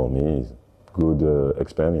 For me, it's good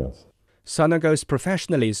experience. Sanogo's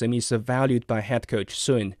professionalism is valued by head coach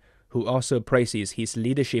Sun, who also praises his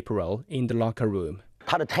leadership role in the locker room.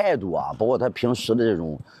 他的态度啊，包括他平时的这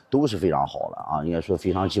种都是非常好的啊，应该说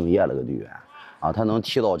非常敬业的个队员啊，他能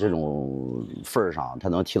踢到这种份上，他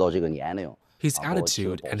能踢到这个年龄。 His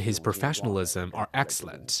attitude and his professionalism are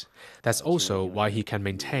excellent. That's also why he can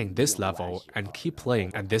maintain this level and keep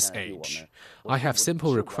playing at this age. I have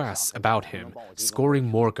simple requests about him, scoring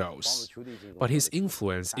more goals. But his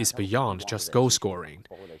influence is beyond just goal scoring.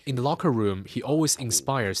 In the locker room, he always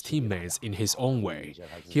inspires teammates in his own way.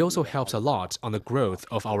 He also helps a lot on the growth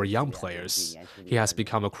of our young players. He has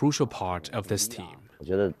become a crucial part of this team. 我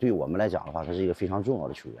觉得对我们来讲的话，他是一个非常重要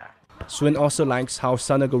的球员。 Sun also likes how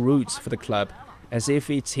Sanogo roots for the club, as if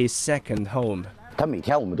it's his second home. 他每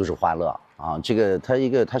天我们都是欢乐啊，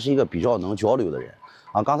他是一个比较能交流的人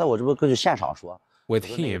啊。刚才我这不就现场说。 With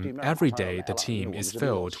him, every day the team is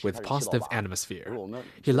filled with positive atmosphere.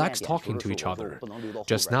 He likes talking to each other.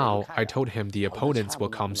 Just now, I told him the opponents will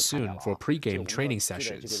come soon for pre-game training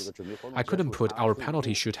sessions. I couldn't put our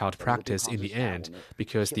penalty shootout practice in the end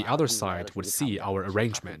because the other side would see our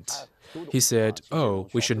arrangement. He said, "Oh,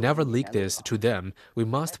 we should never leak this to them. We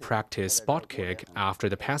must practice spot kick after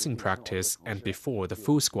the passing practice and before the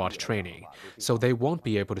full squad training, so they won't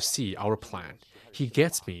be able to see our plan." He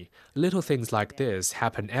gets me. Little things like this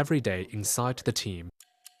happen every day inside the team.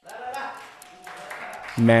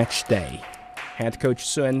 Match day. Head coach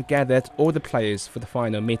Sun gathered all the players for the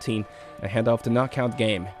final meeting ahead of the knockout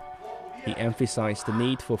game. He emphasized the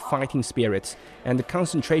need for fighting spirit and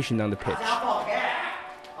concentration on the pitch.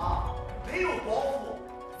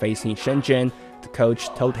 Facing Shenzhen, the coach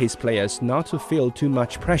told his players not to feel too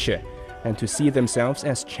much pressure and to see themselves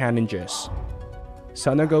as challengers.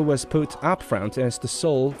 Sanogo was put up front as the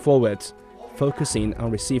sole forward, focusing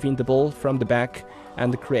on receiving the ball from the back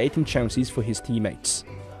and creating chances for his teammates.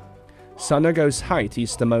 Sanogo's height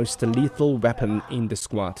is the most lethal weapon in the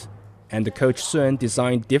squad, and the coach Sun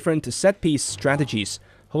designed different set-piece strategies,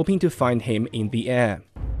 hoping to find him in the air.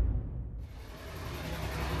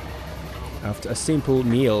 After a simple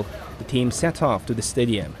meal, the team set off to the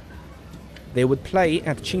stadium. They would play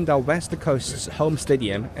at Qingdao West Coast's home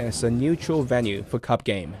stadium as a neutral venue for cup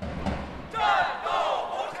game.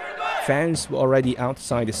 Fans were already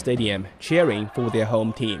outside the stadium, cheering for their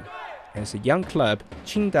home team. As a young club,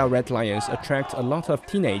 Qingdao Red Lions attract a lot of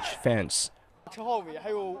teenage fans.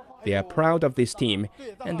 They are proud of this team,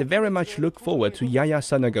 and they very much look forward to Yaya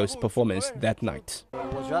Sanogo's performance that night.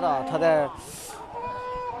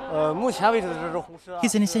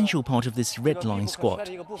 He's an essential part of this Red Line squad.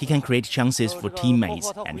 He can create chances for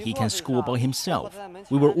teammates, and he can score by himself.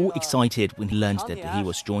 We were all excited when he learned that he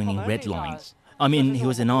was joining Red Lines. I mean, he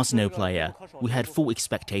was an Arsenal player. We had full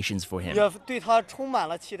expectations for him.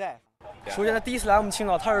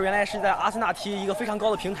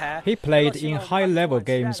 He played in high-level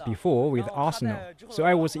games before with Arsenal, so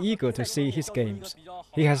I was eager to see his games.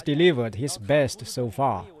 He has delivered his best so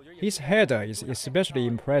far. His header is especially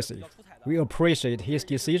impressive. We appreciate his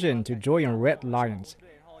decision to join Red Lions,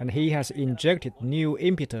 and he has injected new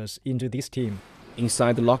impetus into this team.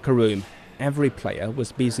 Inside the locker room, every player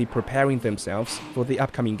was busy preparing themselves for the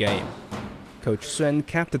upcoming game. Coach Sun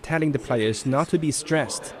kept telling the players not to be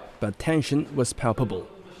stressed, but tension was palpable.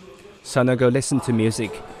 Sanogo listened to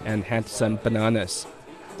music and had some bananas.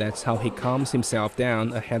 That's how he calms himself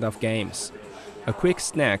down ahead of games. A quick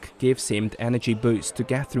snack gives him the energy boost to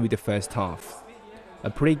get through the first half. A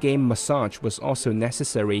pre-game massage was also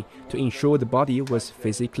necessary to ensure the body was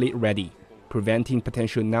physically ready, preventing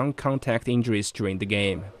potential non-contact injuries during the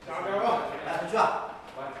game.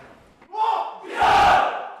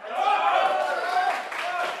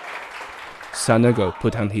 Sanogo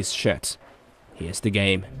put on his shirt. Here's the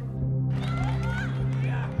game.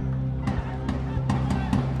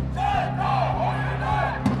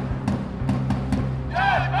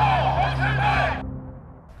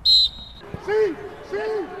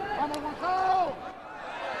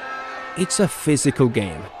 It's a physical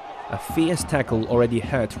game. A fierce tackle already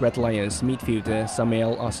hurt Red Lions midfielder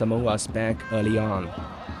Samuel Asamoah's back early on.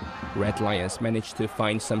 Red Lions managed to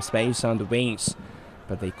find some space on the wings,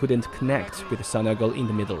 but they couldn't connect with Sanogo in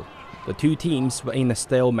the middle. The two teams were in a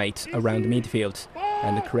stalemate around midfield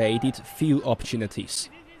and created few opportunities.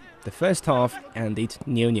 The first half ended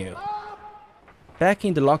 0-0. Back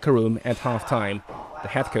in the locker room at halftime, the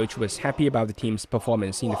head coach was happy about the team's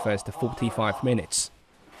performance in the first 45 minutes.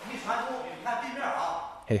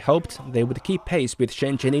 He hoped they would keep pace with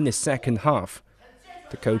Shenzhen in the second half.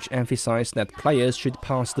 The coach emphasized that players should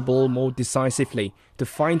pass the ball more decisively to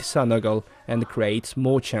find Sanogo and create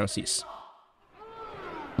more chances.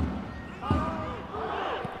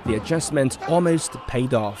 The adjustment almost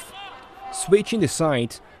paid off. Switching the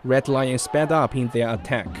side, Red Lions sped up in their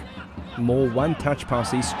attack. More one-touch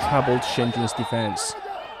passes troubled Shenzhen's defense.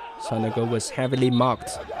 Sanogo was heavily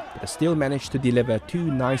marked, but still managed to deliver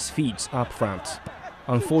two nice feeds up front.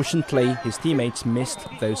 Unfortunately, his teammates missed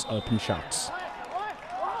those open shots.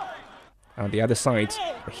 On the other side,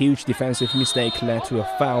 a huge defensive mistake led to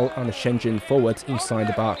a foul on the Shenzhen forward inside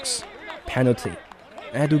the box. Penalty.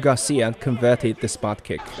 Edu Garcia converted the spot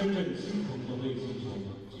kick.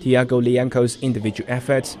 Thiago Lianco's individual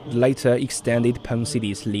effort later extended Peng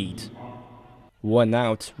City's lead. Worn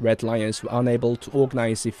out, Red Lions were unable to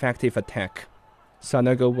organize effective attack.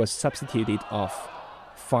 Sanogo was substituted off.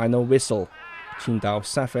 Final whistle. Qingdao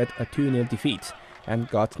suffered a 2-0 defeat and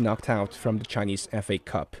got knocked out from the Chinese FA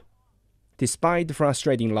Cup. Despite the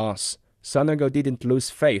frustrating loss, Sanogo didn't lose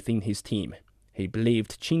faith in his team. He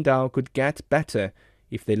believed Qingdao could get better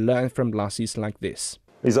if they learned from losses like this.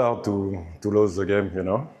 It's hard to lose the game, you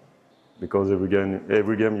know, because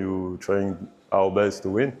every game you trying our best to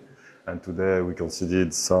win. And today we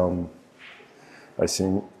conceded some, I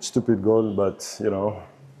think, stupid goal, but, you know,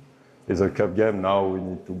 it's a cup game. Now we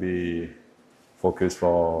need to be focused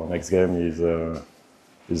for next game is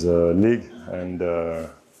a league, and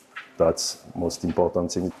that's most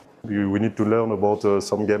important thing. We need to learn about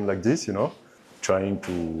some game like this, you know, trying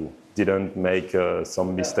to didn't make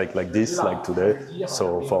some mistake like this, like today.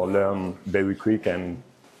 So for learn very quick and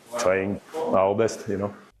trying our best, you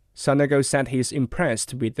know. Sonego said he's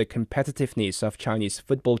impressed with the competitiveness of Chinese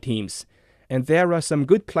football teams, and there are some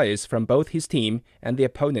good players from both his team and the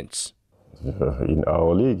opponents. In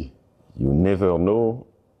our league, you never know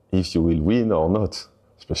if you will win or not,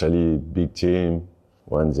 especially big team.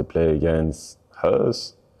 When they play against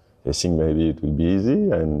us, they think maybe it will be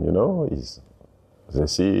easy, and you know, they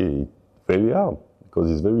see it very hard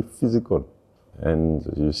because it's very physical. And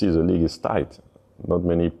you see the league is tight, not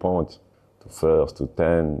many points to first, to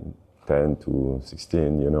 10 to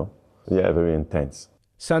 16, you know. Yeah, very intense.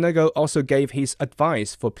 Sonego also gave his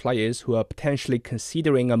advice for players who are potentially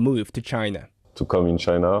considering a move to China. To come in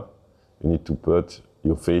China, you need to put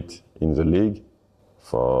your faith in the league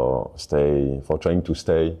for trying to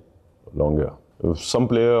stay longer. Some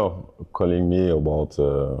player calling me about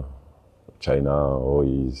China, or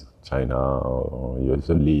is China, or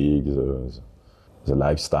the league, the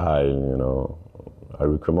lifestyle, you know. I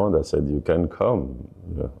recommend, I said, you can come.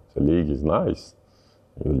 You know, the league is nice.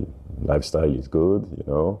 Your lifestyle is good, you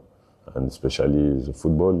know, and especially the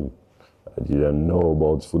football. I didn't know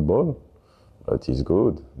about football, but it's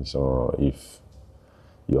good. So if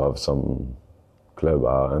you have some club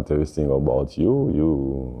are interesting about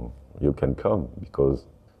you can come, because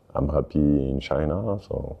I'm happy in China.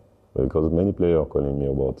 So because many players are calling me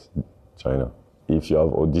about China. If you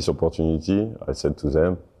have this opportunity, I said to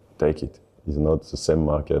them, take it. It's not the same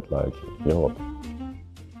market like Europe.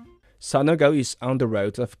 Sonego is on the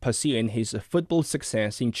road of pursuing his football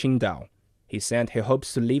success in Qingdao. He said he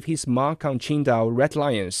hopes to leave his mark on Qingdao Red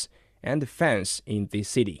Lions and fans in this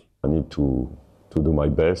city. I need to do my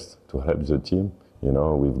best to help the team. You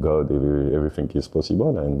know, with God, everything is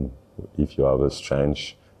possible, and if you have a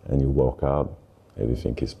strength and you work hard,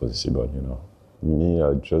 everything is possible, you know. Me,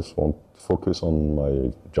 I just want to focus on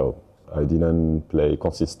my job. I didn't play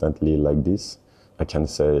consistently like this. I can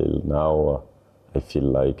say now I feel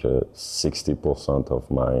like 60%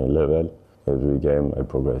 of my level. Every game I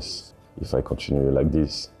progress. If I continue like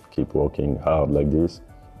this, keep working hard like this,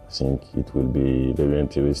 I think it will be very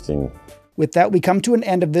interesting. With that, we come to an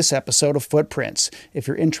end of this episode of Footprints. If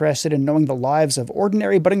you're interested in knowing the lives of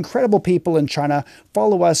ordinary but incredible people in China,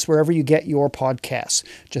 follow us wherever you get your podcasts.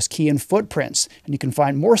 Just key in Footprints, and you can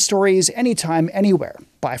find more stories anytime, anywhere.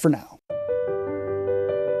 Bye for now.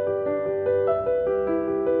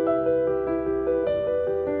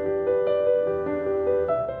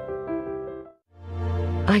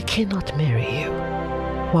 I cannot marry you,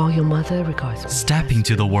 while your mother regards me. Step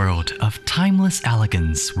into the world of timeless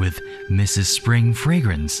elegance with Mrs. Spring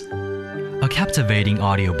Fragrance, a captivating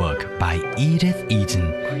audiobook by Edith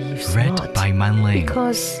Eaton, read by Manling.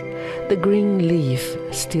 Because the green leaf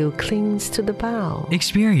still clings to the bough.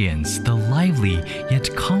 Experience the lively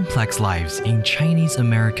yet complex lives in Chinese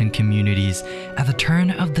American communities at the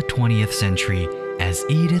turn of the 20th century, as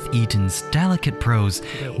Edith Eaton's delicate prose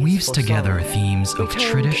weaves together themes of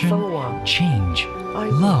tradition, change,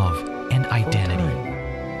 love, and identity.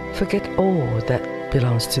 Forget all that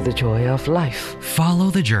belongs to the joy of life.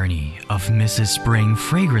 Follow the journey of Mrs. Spring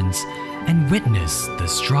Fragrance and witness the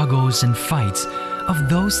struggles and fights of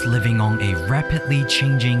those living on a rapidly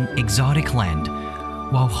changing exotic land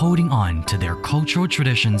while holding on to their cultural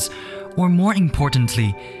traditions, or more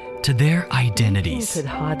importantly, to their identities. He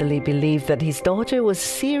could hardly believe that his daughter was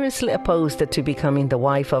seriously opposed to becoming the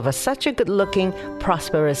wife of such a good-looking,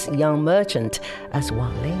 prosperous young merchant as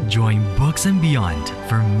Wang Ling. Join Books and Beyond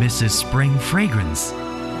for Mrs. Spring Fragrance.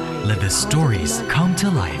 Let the stories come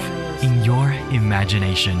to life in your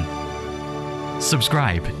imagination.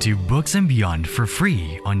 Subscribe to Books and Beyond for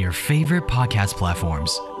free on your favorite podcast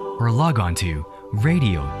platforms, or log on to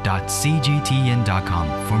radio.cgtn.com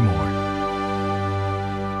for more.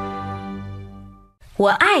 我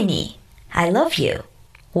爱你 I love you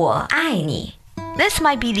我爱你 This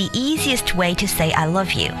might be the easiest way to say I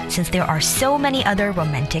love you, since there are so many other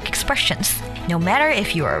romantic expressions. No matter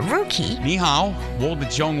if you're a rookie 你好我的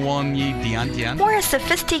中文一点点 or a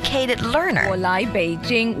sophisticated learner. 我来北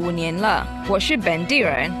京5年了我是本地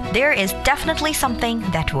人 There is definitely something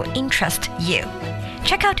that will interest you.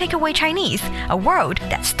 Check out Takeaway Chinese, a word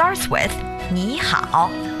that starts with 你好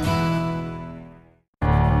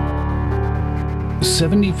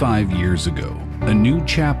 75 years ago, a new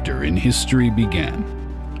chapter in history began.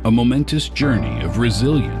 A momentous journey of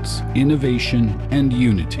resilience, innovation, and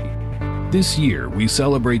unity. This year, we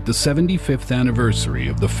celebrate the 75th anniversary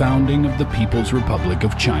of the founding of the People's Republic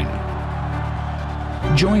of China.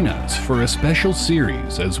 Join us for a special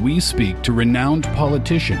series as we speak to renowned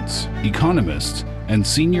politicians, economists, and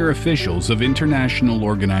senior officials of international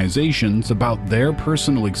organizations about their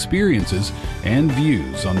personal experiences and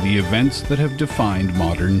views on the events that have defined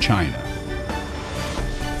modern China.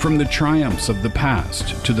 From the triumphs of the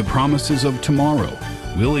past to the promises of tomorrow,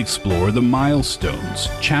 we'll explore the milestones,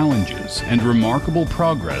 challenges, and remarkable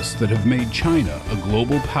progress that have made China a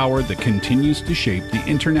global power that continues to shape the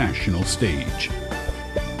international stage.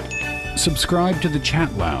 Subscribe to the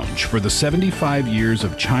Chat Lounge for the 75 years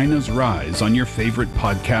of China's rise on your favorite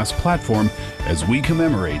podcast platform as we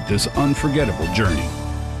commemorate this unforgettable journey.